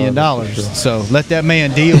 $160 million. Sure. So let that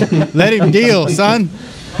man deal. Let him deal, son.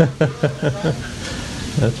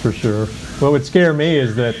 That's for sure. What would scare me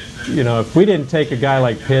is that, if we didn't take a guy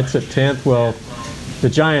like Pitts at 10th, well, the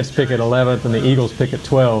Giants pick at 11th and the Eagles pick at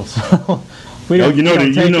 12th. So we don't. The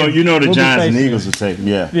Giants and the Eagles will take him.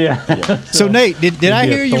 Yeah. So Nate, did I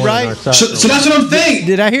hear you right? So that's what I'm thinking.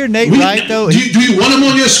 Did I hear Nate right though? Do you want him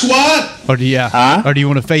on your squad? Or do you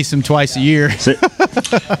want to face him twice a year?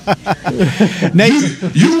 Nate,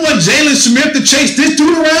 you want Jalen Smith to chase this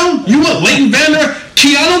dude around? You want Leighton Vander?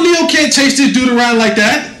 Keanu Neal can't chase this dude around like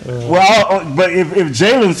that. But if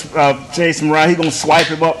Jalen's chasing him around, he gonna swipe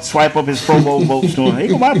up his Pro Bowl votes to him. He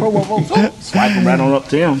gonna buy Pro Bowl votes, swipe him right on up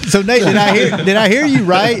to him. So Nate, did I hear you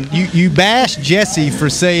right? You bashed Jesse for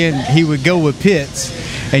saying he would go with Pitts,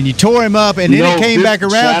 and you tore him up, and then it came back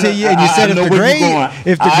around to you, and you said if the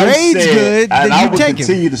grade's good, then you take him.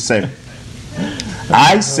 Continue to say.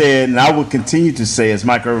 I said, and I will continue to say, as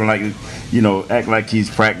Mike Irvin act like he's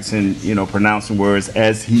practicing, pronouncing words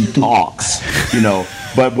as he talks,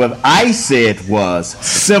 But what I said was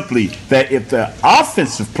simply that if the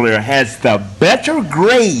offensive player has the better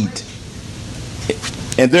grade,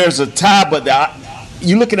 and there's a tie, but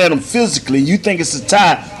you're looking at them physically, you think it's a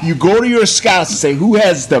tie, you go to your scouts and say, who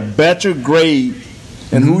has the better grade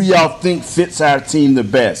and who y'all think fits our team the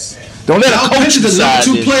best? Don't let a coach decide the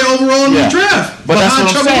number 2 player overall in the draft. But behind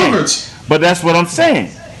Trevor Lawrence. But that's what I'm saying.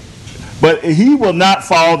 But he will not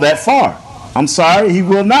fall that far. I'm sorry, he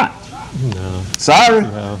will not. No. Sorry.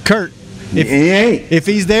 No. Kurt, if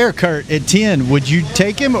he's there, Kurt, at 10, would you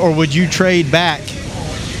take him or would you trade back?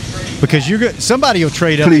 Because somebody will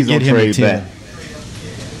trade up and get him at 10. Back.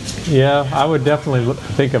 Yeah, I would definitely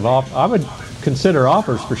think of I would consider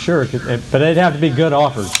offers for sure, but they'd have to be good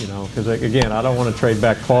offers, because again, I don't want to trade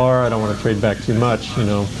back far. I don't want to trade back too much,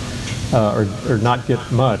 or not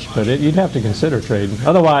get much. But you'd have to consider trading.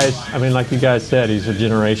 Otherwise, I mean, like you guys said, he's a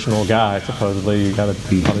generational guy. Supposedly, you got to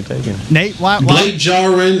probably take him. Nate, why? Blake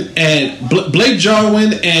Jarwin and what's the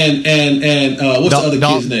other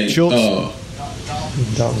kid's name? Schultz.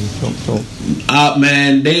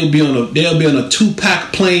 Man, they'll be on a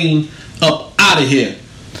 2-pack plane up out of here.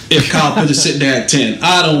 If Kyle Pitts is sitting there at 10,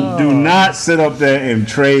 do not sit up there and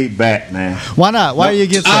trade back, man. Why not? Why are you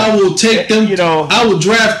against that? I will take them. I will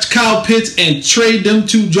draft Kyle Pitts and trade them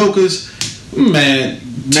 2 jokers, man,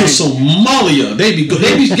 to Somalia. They be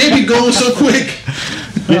going so quick.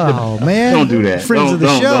 Oh man! Don't do that. Friends of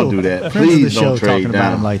the show. Don't do that. Friends Please of the show don't trade talking down.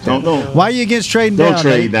 about him like that. Don't. Why are you against trading down? Don't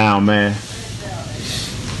trade down, man.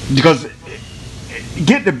 Because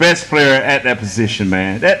get the best player at that position,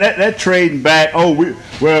 man. That trading back.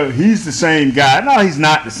 He's the same guy. No, he's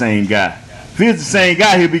not the same guy. If he's the same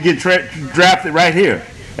guy, he'll be getting drafted right here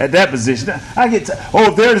at that position.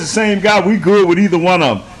 If they're the same guy, we good with either one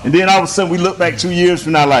of them. And then all of a sudden we look back 2 years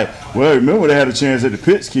from now like, well, remember they had a chance at the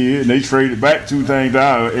Pitts kid and they traded back 2 things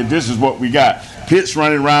down, and this is what we got. Pitts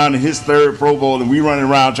running around in his 3rd Pro Bowl, and we running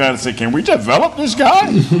around trying to say, can we develop this guy?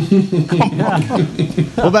 Come on.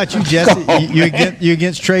 What about you, Jesse? You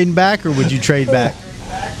against trading back, or would you trade back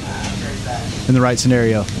in the right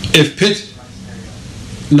scenario? If Pitts,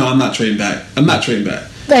 no, I'm not trading back.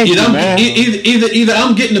 Thank you, man. Either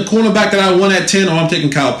I'm getting the cornerback that I want at 10, or I'm taking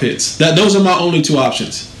Kyle Pitts. Those are my only 2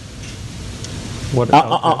 options.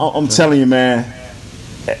 I'm telling you, man.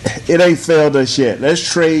 It ain't failed us yet. Let's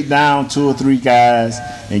trade down 2 or 3 guys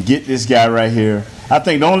and get this guy right here. I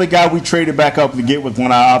think the only guy we traded back up to get was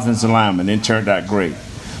one of our offensive linemen, and it turned out great.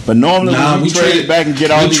 But normally when we trade back and get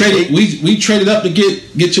all these we traded up to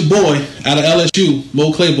get your boy out of LSU,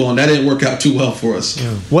 Mo Claiborne. That didn't work out too well for us.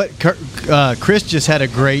 Yeah. Chris just had a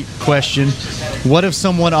great question. What if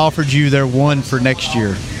someone offered you their one for next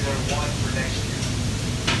year?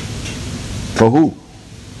 For who?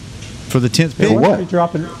 For the 10th pick.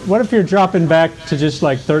 What if you're dropping back to just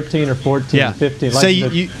like 13 or 14, 15? Like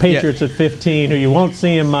the Patriots at 15, who you won't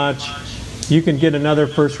see him much. You can get another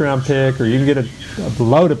first-round pick, or you can get a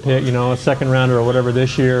loaded pick, a second rounder or whatever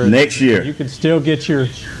this year. Next year, you can still get your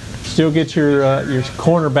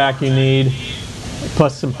cornerback you need,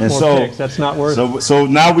 plus some more picks. That's not worth it. So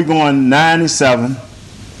now we're going 9-7,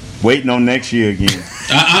 waiting on next year again.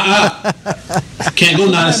 Can't go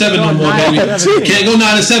 9-7 no more, baby. Can't go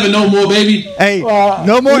 9-7 no more, baby. Hey,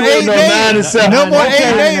 no more 8-8. No more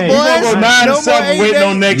 8-8, boys. Go 9-7, waiting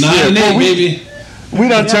on next year. 9-8, baby. We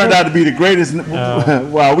done turned out to be the greatest.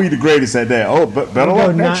 Well, we the greatest at that. Oh, but better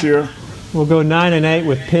luck next year. We'll go 9-8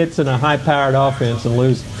 with Pitts and a high-powered offense and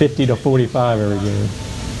lose 50-45 every game.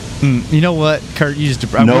 You know what, Kurt?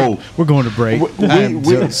 No. We're going to break.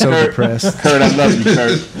 I'm so depressed. Kurt, I love you,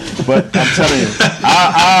 Kurt. But I'm telling you,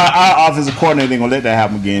 our offensive coordinator ain't going to let that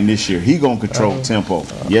happen again this year. He going to control tempo.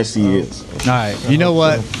 Yes, he is. All right. You know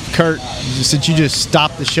what, Kurt? Since you just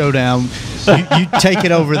stopped the showdown, you take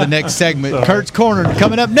it over the next segment. Kurt's Corner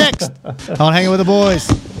coming up next on Hanging with the Boys.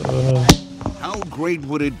 How great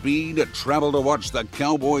would it be to travel to watch the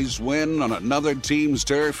Cowboys win on another team's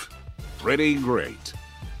turf? Pretty great.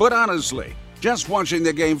 But honestly, just watching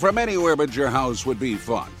the game from anywhere but your house would be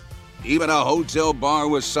fun. Even a hotel bar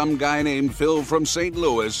with some guy named Phil from St.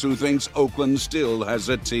 Louis who thinks Oakland still has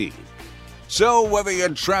a team. So whether you're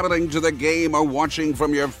traveling to the game or watching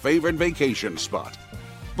from your favorite vacation spot,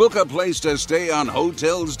 book a place to stay on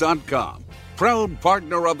Hotels.com, proud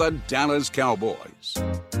partner of the Dallas Cowboys.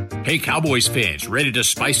 Hey, Cowboys fans, ready to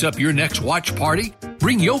spice up your next watch party?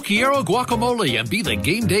 Bring Yo Quiero guacamole and be the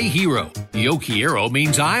game day hero. Yo Quiero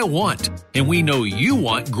means I want, and we know you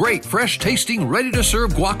want great, fresh-tasting,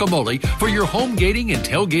 ready-to-serve guacamole for your home gating and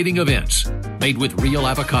tailgating events. Made with real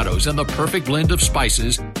avocados and the perfect blend of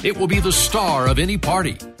spices, it will be the star of any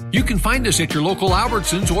party. You can find us at your local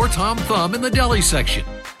Albertsons or Tom Thumb in the deli section.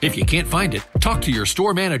 If you can't find it, talk to your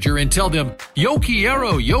store manager and tell them, Yo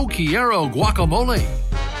Quiero guacamole.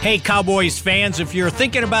 Hey, Cowboys fans, if you're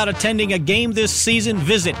thinking about attending a game this season,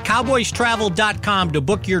 visit CowboysTravel.com to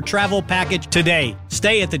book your travel package today.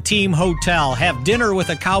 Stay at the team hotel, have dinner with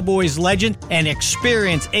a Cowboys legend, and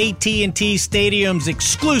experience AT&T Stadium's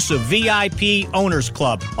exclusive VIP Owners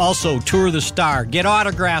Club. Also, tour the Star, get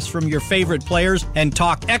autographs from your favorite players, and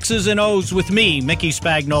talk X's and O's with me, Mickey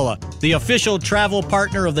Spagnola. The official travel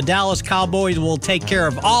partner of the Dallas Cowboys will take care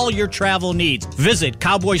of all your travel needs. Visit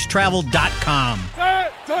CowboysTravel.com.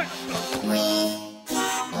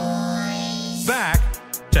 Back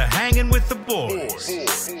to Hanging with the Boys.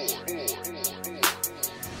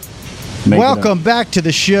 Welcome back to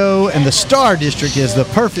the show, and the Star District is the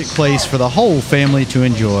perfect place for the whole family to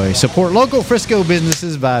enjoy. Support local Frisco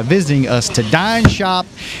businesses by visiting us to dine, shop,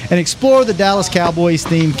 and explore the Dallas Cowboys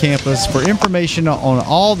themed campus. For information on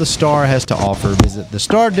all the Star has to offer, visit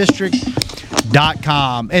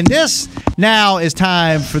thestardistrict.com. And this now is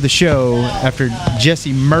time for the show after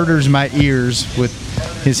Jesse murders my ears with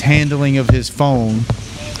his handling of his phone.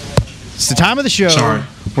 It's the time of the show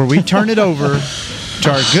where we turn it over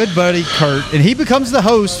to our good buddy Kurt, and he becomes the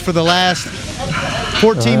host for the last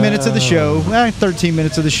 14 minutes of the show, 13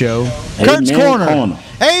 minutes of the show. Kurt's Corner.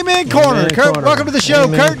 Amen Corner. Kurt, welcome to the show.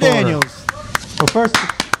 Amen Kurt Corner. Daniels. Well, first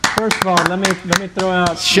of all, let me throw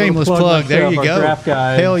out shameless plug. There you go. Draft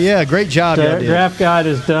guide. Hell yeah, great job. Draft guide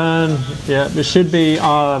is done. Yeah, it should be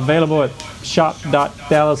available at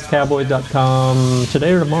shop.dallascowboys.com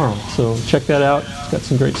today or tomorrow. So check that out. It's got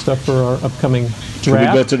some great stuff for our upcoming draft. Should we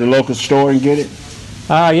go to the local store and get it?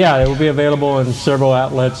 Yeah, it will be available in several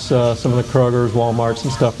outlets, some of the Kroger's, Walmarts,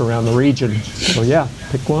 and stuff around the region. So yeah,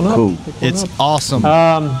 pick one up. Cool. It's awesome.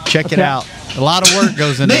 Check it out. A lot of work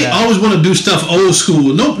goes into they that. They always want to do stuff old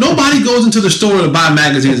school. Nobody goes into the store to buy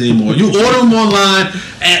magazines anymore. You order them online,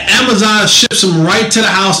 and Amazon ships them right to the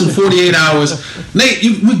house in 48 hours. Nate,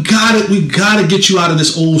 we gotta get you out of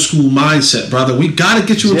this old school mindset, brother. We gotta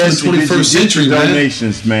get you into the 21st century, man.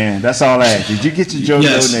 Donations, man. That's all I ask. Did you get your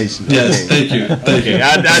donations? Yes, thank you.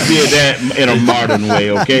 I did that in a modern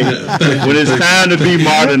way, okay? When it's time to be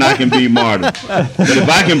modern, I can be modern. But if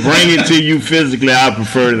I can bring it to you physically, I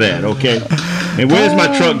prefer that, okay? And where's my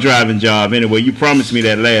truck driving job anyway? You promised me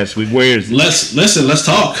that last week. Where is it? Let's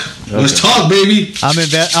talk. Okay. Let's talk, baby. I want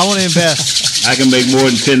to invest. I can make more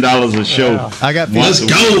than $10 a show. Let's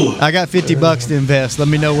go. I got $50 to invest. Let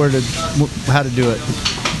me know how to do it.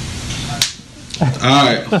 All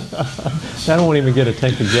right. That won't even get a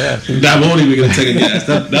tank of gas. That won't even get a tank of gas.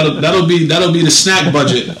 That'll be the snack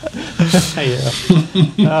budget.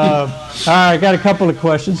 All right, I got a couple of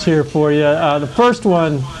questions here for you. The first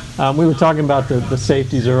one, we were talking about the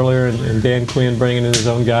safeties earlier, and Dan Quinn bringing in his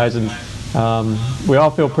own guys, and we all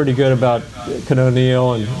feel pretty good about Keanu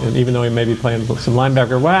Neal, and even though he may be playing some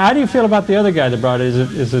linebacker. Well, how do you feel about the other guy that brought it?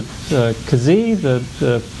 Is it Kazee,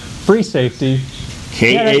 the free safety?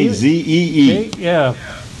 Kazee. Yeah.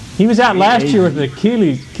 He was out last year with an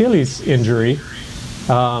Achilles injury,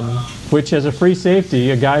 which as a free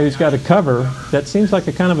safety, a guy who's got to cover, that seems like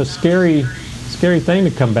a kind of a scary thing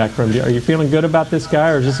to come back from. Are you feeling good about this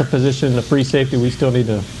guy, or is this a position, the free safety, we still need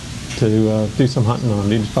to do some hunting on,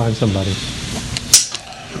 need to find somebody?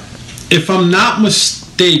 If I'm not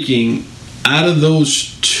mistaken, out of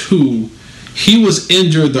those two, he was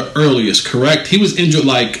injured the earliest, correct? He was injured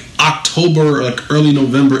like October, like early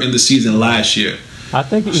November in the season last year. I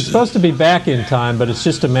think he's supposed to be back in time, but it's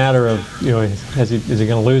just a matter of, is he going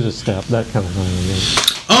to lose a step, that kind of thing.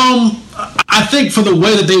 I think for the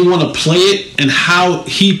way that they want to play it and how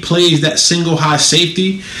he plays that single high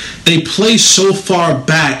safety, they play so far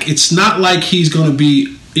back. It's not like he's going to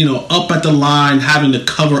be, up at the line having to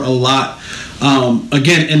cover a lot.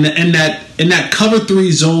 Again, in that cover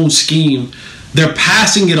 3 zone scheme, they're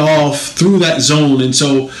passing it off through that zone, and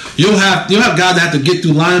so you'll have guys that have to get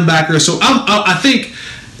through linebackers. So I think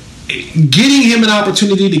getting him an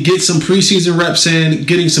opportunity to get some preseason reps in,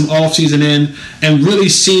 getting some offseason in, and really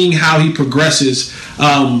seeing how he progresses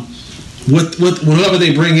with whatever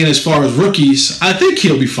they bring in as far as rookies, I think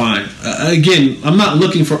he'll be fine. Again, I'm not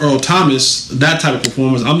looking for Earl Thomas, that type of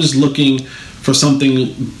performance. I'm just looking for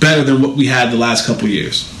something better than what we had the last couple of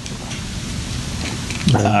years.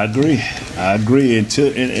 I agree,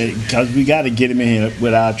 because we got to get him in here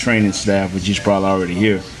with our training staff, which is probably already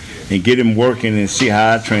here, and get him working and see how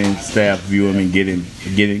our training staff view him and getting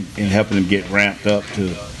and helping him get ramped up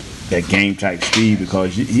to that game type speed,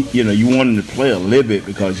 because you want him to play a little bit,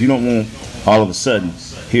 because you don't want all of a sudden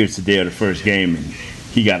here's the day of the first game and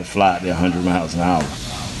he got to fly out there 100 miles an hour.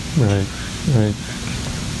 Right.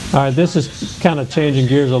 All right, this is kind of changing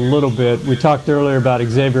gears a little bit. We talked earlier about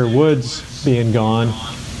Xavier Woods being gone.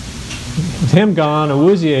 With him gone,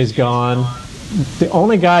 Awuzie's gone. The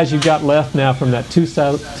only guys you've got left now from that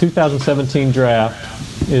 2017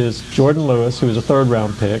 draft is Jordan Lewis, who was a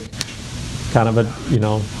third-round pick, kind of a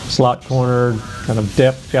slot corner, kind of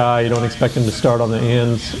depth guy. You don't expect him to start on the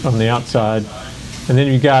ends, on the outside. And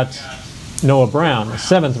then you got Noah Brown, a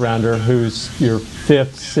 7th-rounder, who's your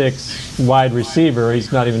 5th, 6th wide receiver.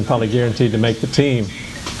 He's not even probably guaranteed to make the team.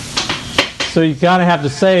 So you kind of have to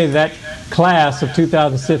say that class of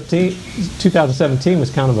 2017 was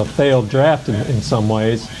kind of a failed draft in some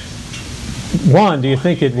ways. One, do you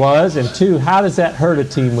think it was? And two, how does that hurt a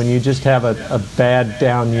team when you just have a bad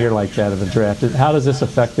down year like that in the draft? How does this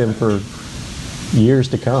affect them for years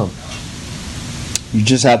to come? You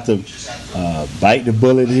just have to bite the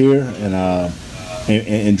bullet here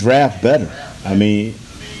and draft better. I mean,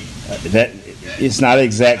 that it's not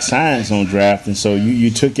exact science on drafting, so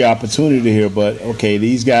you took your opportunity here, but okay,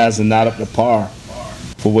 these guys are not up to par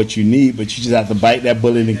for what you need, but you just have to bite that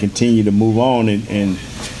bullet and continue to move on and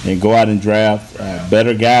go out and draft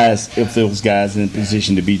better guys if those guys are in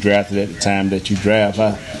position to be drafted at the time that you draft.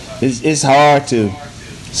 It's hard to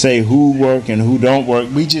say who work and who don't work.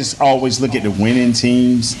 We just always look at the winning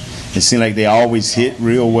teams and seem like they always hit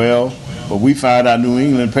real well. But we found out New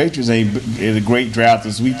England Patriots ain't the great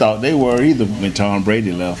drafters we thought they were either when Tom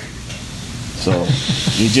Brady left. So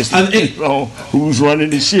you just who's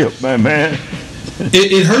running the ship, man.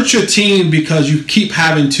 It hurts your team because you keep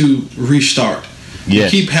having to restart.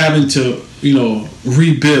 Yes. You keep having to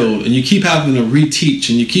rebuild, and you keep having to reteach,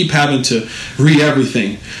 and you keep having to read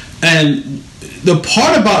everything. And the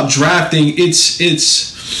part about drafting, it's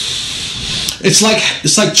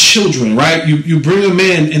like children, right? You bring them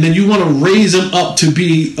in, and then you want to raise them up to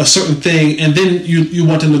be a certain thing, and then you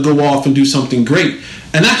want them to go off and do something great.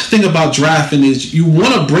 And that's the thing about drafting is you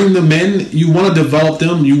want to bring them in, you want to develop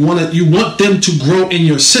them, you want them to grow in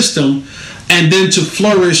your system, and then to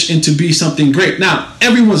flourish and to be something great. Now,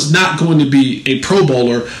 everyone's not going to be a Pro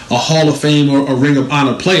Bowler, a Hall of Fame, or a Ring of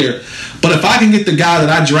Honor player. But if I can get the guy that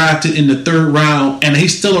I drafted in the 3rd round and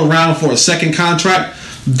he's still around for a second contract,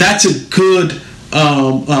 that's a good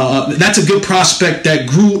prospect that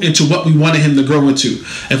grew into what we wanted him to grow into.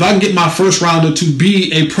 If I can get my 1st rounder to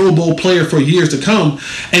be a Pro Bowl player for years to come,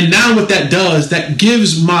 and now what that does, that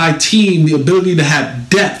gives my team the ability to have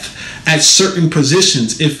depth at certain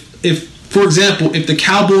positions. If for example, if the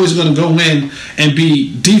Cowboys are going to go in and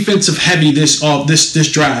be defensive heavy this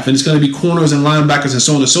draft, and it's going to be corners and linebackers and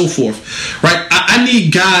so on and so forth, right? I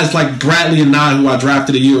need guys like Bradley and Nye, who I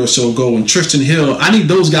drafted a year or so ago, and Tristan Hill. I need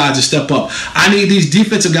those guys to step up. I need these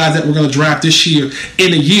defensive guys that we're going to draft this year,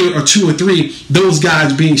 in a year or 2 or 3, those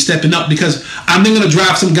guys stepping up, because I'm then going to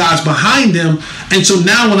draft some guys behind them. And so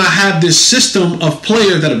now when I have this system of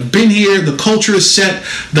players that have been here, the culture is set,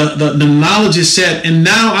 the knowledge is set, and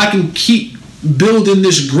now I can keep building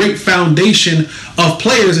this great foundation of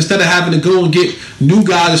players instead of having to go and get new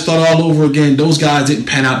guys and start all over again. Those guys didn't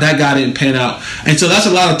pan out. That guy didn't pan out. And so that's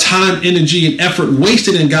a lot of time, energy, and effort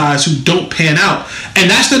wasted in guys who don't pan out. And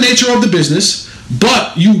that's the nature of the business.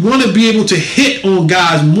 But you want to be able to hit on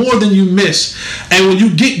guys more than you miss. And when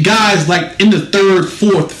you get guys like in the 3rd,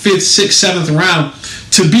 4th, 5th, 6th, 7th round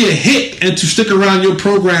to be a hit and to stick around your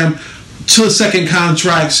program to second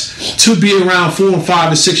contracts, to be around 4 and 5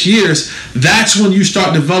 and 6 years, that's when you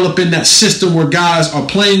start developing that system where guys are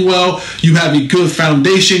playing well, you have a good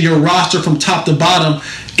foundation, your roster from top to bottom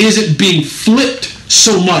isn't being flipped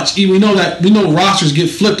so much. We know rosters get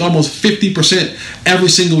flipped almost 50% every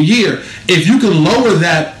single year. If you can lower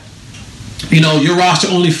that, your roster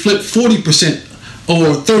only flipped 40%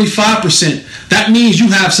 or 35%, that means you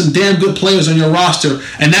have some damn good players on your roster,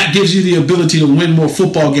 and that gives you the ability to win more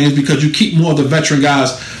football games because you keep more of the veteran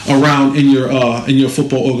guys around in your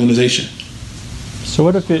football organization. So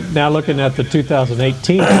what if now looking at the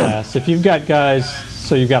 2018 class, if you've got guys,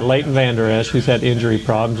 so you've got Leighton Vander Esch, who's had injury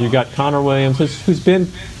problems, you've got Connor Williams, who's been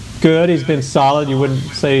good, he's been solid, you wouldn't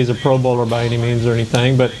say he's a Pro Bowler by any means or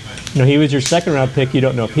anything, but he was your 2nd round pick, you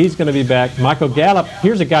don't know if he's going to be back. Michael Gallup,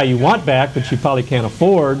 here's a guy you want back, but you probably can't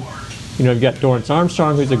afford. You've got Dorrance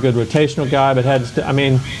Armstrong, who's a good rotational guy, but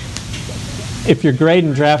if you're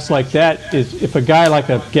grading drafts like that, if a guy like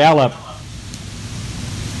a Gallup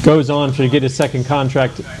goes on to get his 2nd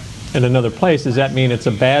contract in another place, does that mean it's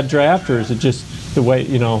a bad draft, or is it just the way,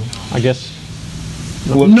 I guess?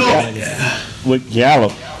 With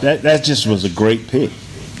Gallup, that just was a great pick.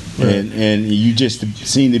 Right. And you just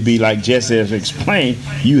seem to be, like Jesse has explained,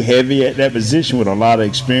 you heavy at that position with a lot of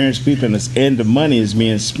experienced people, and the money is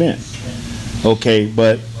being spent. Okay,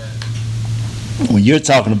 but when you're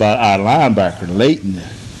talking about our linebacker, Leighton,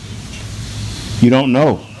 you don't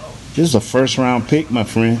know. This is a 1st round pick, my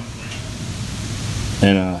friend,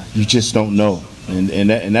 and you just don't know,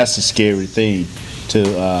 and that's a scary thing. To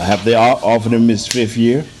have they offered him his 5th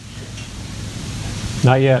year?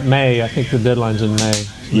 Not yet. May. I think the deadline's in May.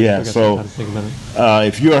 Yeah, so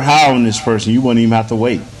if you're high on this person, you wouldn't even have to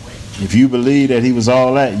wait. If you believe that he was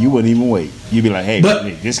all that, you wouldn't even wait. You'd be like, hey,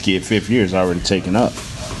 this kid 5th year is already taken up.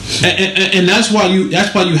 And that's why you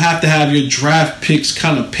have to have your draft picks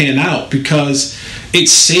kind of pan out, because it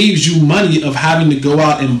saves you money of having to go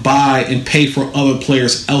out and buy and pay for other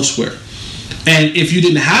players elsewhere. And if you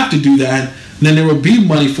didn't have to do that, then there would be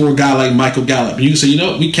money for a guy like Michael Gallup. You can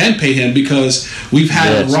say, we can pay him because we've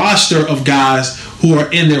had a roster of guys who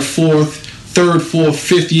are in their 4th, 3rd, 4th,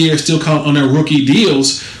 5th year, still count on their rookie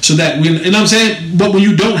deals, so that I'm saying, but when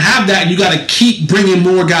you don't have that, you got to keep bringing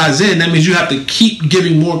more guys in. That means you have to keep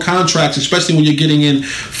giving more contracts, especially when you're getting in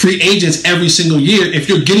free agents every single year. If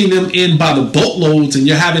you're getting them in by the boatloads and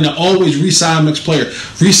you're having to always re-sign next player,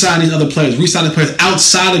 re-sign these other players, re-sign the players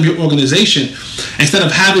outside of your organization, instead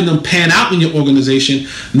of having them pan out in your organization,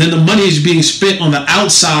 then the money is being spent on the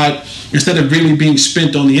outside instead of really being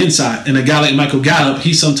spent on the inside. And a guy like Michael Gallup,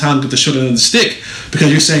 he sometimes gets the short end of the stick,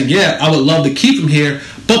 because you're saying, I would love to keep him here,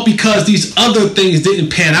 but because these other things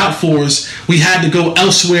didn't pan out for us, we had to go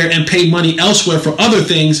elsewhere and pay money elsewhere for other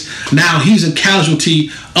things. Now he's a casualty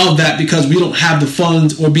of that because we don't have the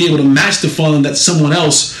funds or be able to match the fund that someone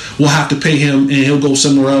else will have to pay him, and he'll go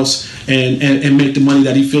somewhere else and make the money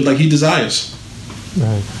that he feels like he desires.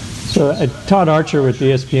 Right. So Todd Archer with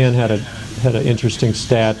ESPN had an interesting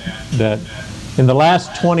stat that in the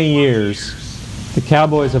last 20 years, the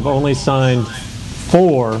Cowboys have only signed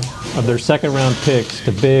 4 of their 2nd round picks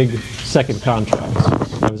to big 2nd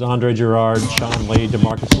contracts. That was Andre Gerard, Sean Lee,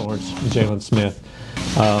 DeMarcus Lawrence, and Jalen Smith.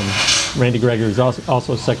 Randy Gregory is also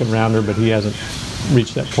a 2nd rounder, but he hasn't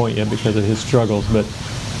reached that point yet because of his struggles. But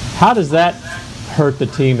how does that hurt the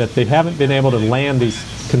team that they haven't been able to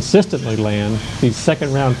consistently land these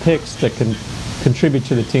 2nd round picks that can contribute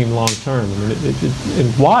to the team long term?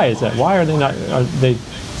 And why is that? Why are they not? They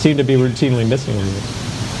seem to be routinely missing them.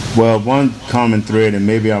 Well, one common thread, and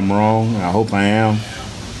maybe I'm wrong, and I hope I am,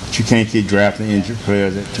 but you can't keep drafting injured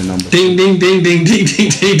players at your number. Ding, ding, ding, ding, ding, ding,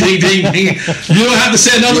 ding, ding, ding, ding. You don't have to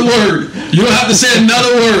say another word. You don't have to say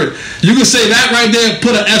another word. You can say that right there,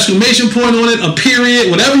 put an exclamation point on it, a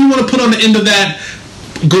period, whatever you want to put on the end of that.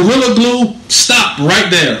 Gorilla Glue, stop right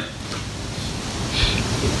there.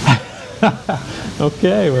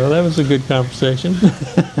 Okay, well, that was a good conversation.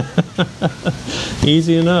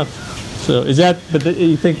 Easy enough. So is that? But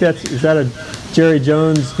you think is that a Jerry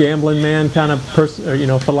Jones gambling man kind of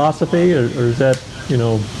philosophy, or is that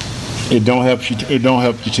It don't help you. It don't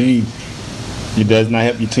help your team. It does not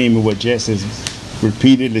help your team. And what Jess has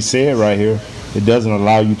repeatedly said right here, it doesn't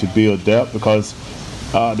allow you to build depth because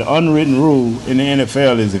the unwritten rule in the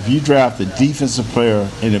NFL is if you draft a defensive player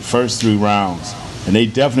in the first 3 rounds, and they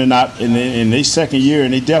definitely not in their second year,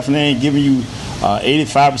 and they definitely ain't giving you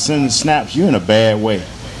 85% of the snaps, you're in a bad way.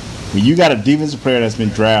 When you got a defensive player that's been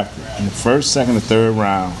drafted in the first, second, or third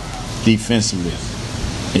round defensively,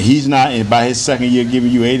 and he's not, and by his second year,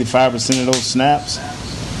 giving you 85% of those snaps,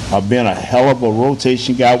 or being a hell of a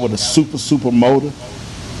rotation guy with a super motor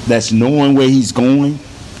that's knowing where he's going,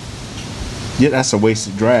 yeah, that's a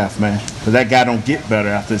wasted draft, man. Because that guy don't get better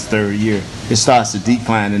after his third year. It starts to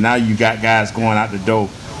decline, and now you got guys going out the door,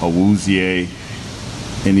 Awuzie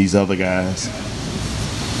and these other guys.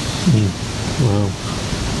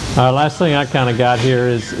 Wow. Last thing I kind of got here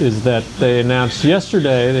is that they announced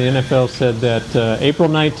yesterday, the NFL said that April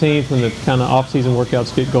 19th, when the kind of off-season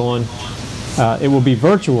workouts get going, it will be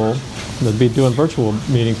virtual. They'll be doing virtual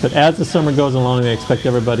meetings, but as the summer goes along, they expect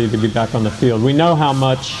everybody to be back on the field. We know how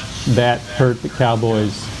much that hurt the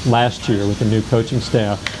Cowboys last year with the new coaching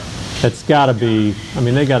staff. That's got to be,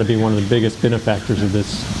 they got to be one of the biggest benefactors of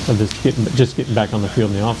this getting back on the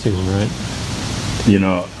field in the offseason,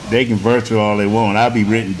 right? They can virtual all they want. I'll be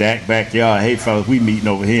renting Dak backyard. Hey, fellas, we meeting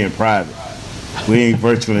over here in private. We ain't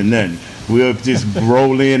virtualing nothing. We'll just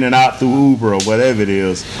roll in and out through Uber or whatever it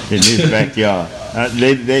is in his backyard.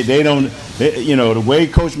 They don't, the way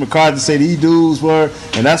Coach McCarthy said these dudes were,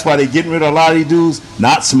 and that's why they getting rid of a lot of these dudes,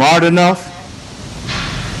 not smart enough.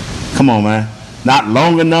 Come on, man. Not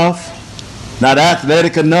long enough. Not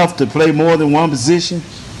athletic enough to play more than one position.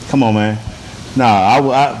 Come on, man.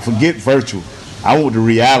 I forget virtual. I want the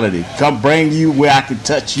reality. Come bring you where I can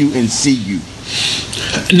touch you and see you.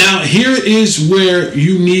 Now, here is where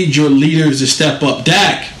you need your leaders to step up.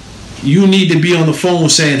 Dak, you need to be on the phone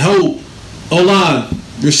saying, O-line,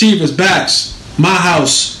 receivers, backs, my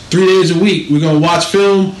house, 3 days a week. We're going to watch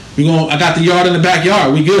film. I got the yard in the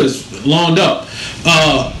backyard. We good. It's lawned up.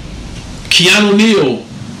 Keanu Neal,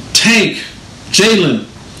 Tank, Jalen,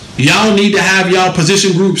 y'all need to have y'all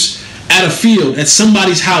position groups at a field, at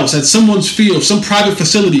somebody's house, at someone's field, some private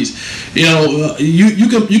facilities. You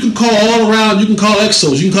can call all around. You can call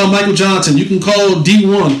Exos. You can call Michael Johnson. You can call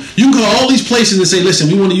D1. You can call all these places and say,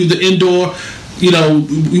 listen, we want to use the indoor.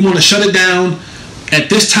 We want to shut it down at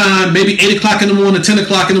this time, maybe 8 o'clock in the morning, 10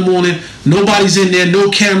 o'clock in the morning. Nobody's in there, no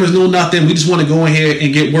cameras, no nothing. We just want to go in here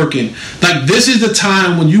and get working. Like, this is the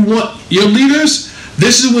time when you want your leaders.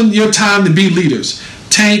 This is when your time to be leaders.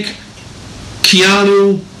 Tank,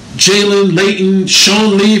 Keanu, Jalen, Leighton,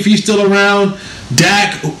 Sean Lee, if he's still around,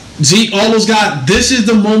 Dak, Zeke, all those guys. This is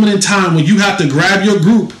the moment in time when you have to grab your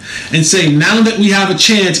group and say, now that we have a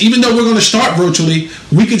chance, even though we're going to start virtually,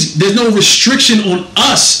 there's no restriction on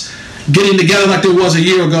us getting together like there was a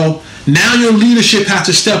year ago. Now your leadership has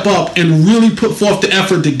to step up and really put forth the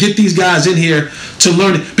effort to get these guys in here to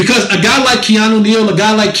learn it. Because a guy like Keanu Neal, a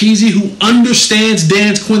guy like Kesey, who understands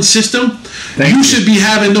Dan Quinn's system, you should be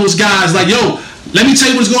having those guys like, let me tell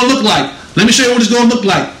you what it's going to look like. Let me show you what it's going to look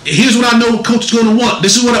like. Here's what I know coach is going to want.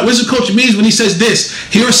 This is what coach means when he says this.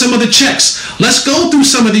 Here are some of the checks. Let's go through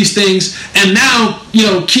some of these things. And now,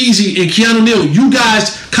 Kesey and Keanu Neal, you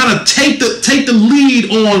guys kind of take the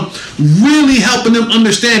lead on really helping them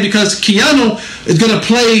understand, because Keanu is going to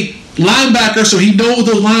play linebacker, so he knows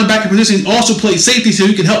those linebacker positions. He also plays safety, so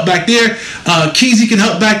he can help back there. Kesey can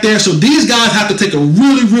help back there. So these guys have to take a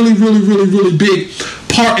really, really, really, really, really big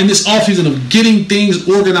part in this offseason of getting things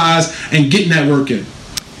organized and getting that work in.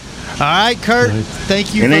 All right, Kurt.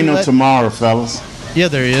 Thank you. It ain't no tomorrow, fellas. Yeah,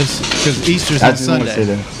 there is, because Easter's on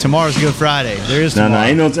Sunday. Tomorrow's Good Friday. There is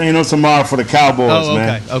tomorrow. No, ain't no tomorrow for the Cowboys,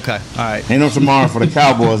 man. Okay, all right. Ain't no tomorrow for the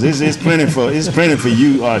Cowboys. It's plenty for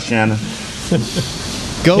you, Shannon.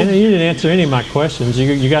 Go. You didn't answer any of my questions.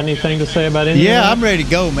 You got anything to say about anything? Yeah, I'm ready to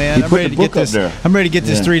go, man. I'm ready to get this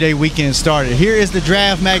 3-day weekend started. Here is the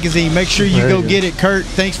Draft Magazine. Make sure you go get it, Kurt.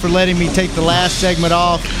 Thanks for letting me take the last segment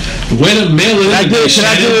off. Way to mail it. Should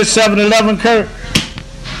I do this 7-Eleven, Kurt?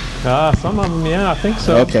 Some of them, yeah, I think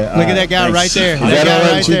so. Okay. Look at that guy right there. Is that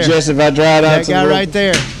all right with you, Jess, if I drive out that guy right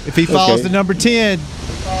there. If he falls to number 10,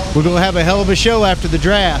 we're going to have a hell of a show after the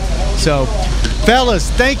draft. So Fellas,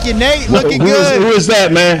 thank you, Nate. Looking good. Who is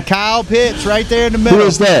that, man? Kyle Pitts, right there in the middle. Who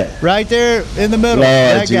is that? Right there in the middle.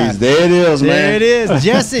 Lord, geez, there it is, man. There it is.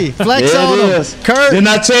 Jesse, flex there on it him. is. Kurt. Didn't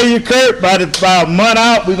I tell you, Kurt, by a month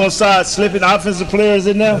out, we're going to start slipping offensive players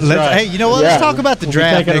in there? Hey, you know what? Let's talk about the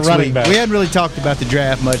draft next week. Back. We hadn't really talked about the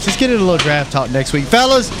draft much. Let's get into a little draft talk next week.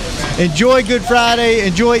 Fellas, enjoy Good Friday.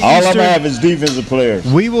 Enjoy Easter. All I'm going to have is defensive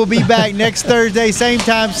players. We will be back next Thursday, same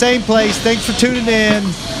time, same place. Thanks for tuning in.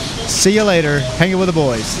 See you later. Hanging with the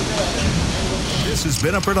boys. This has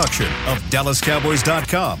been a production of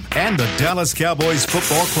DallasCowboys.com and the Dallas Cowboys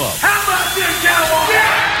Football Club. How about this, Cowboys?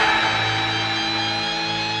 Yeah!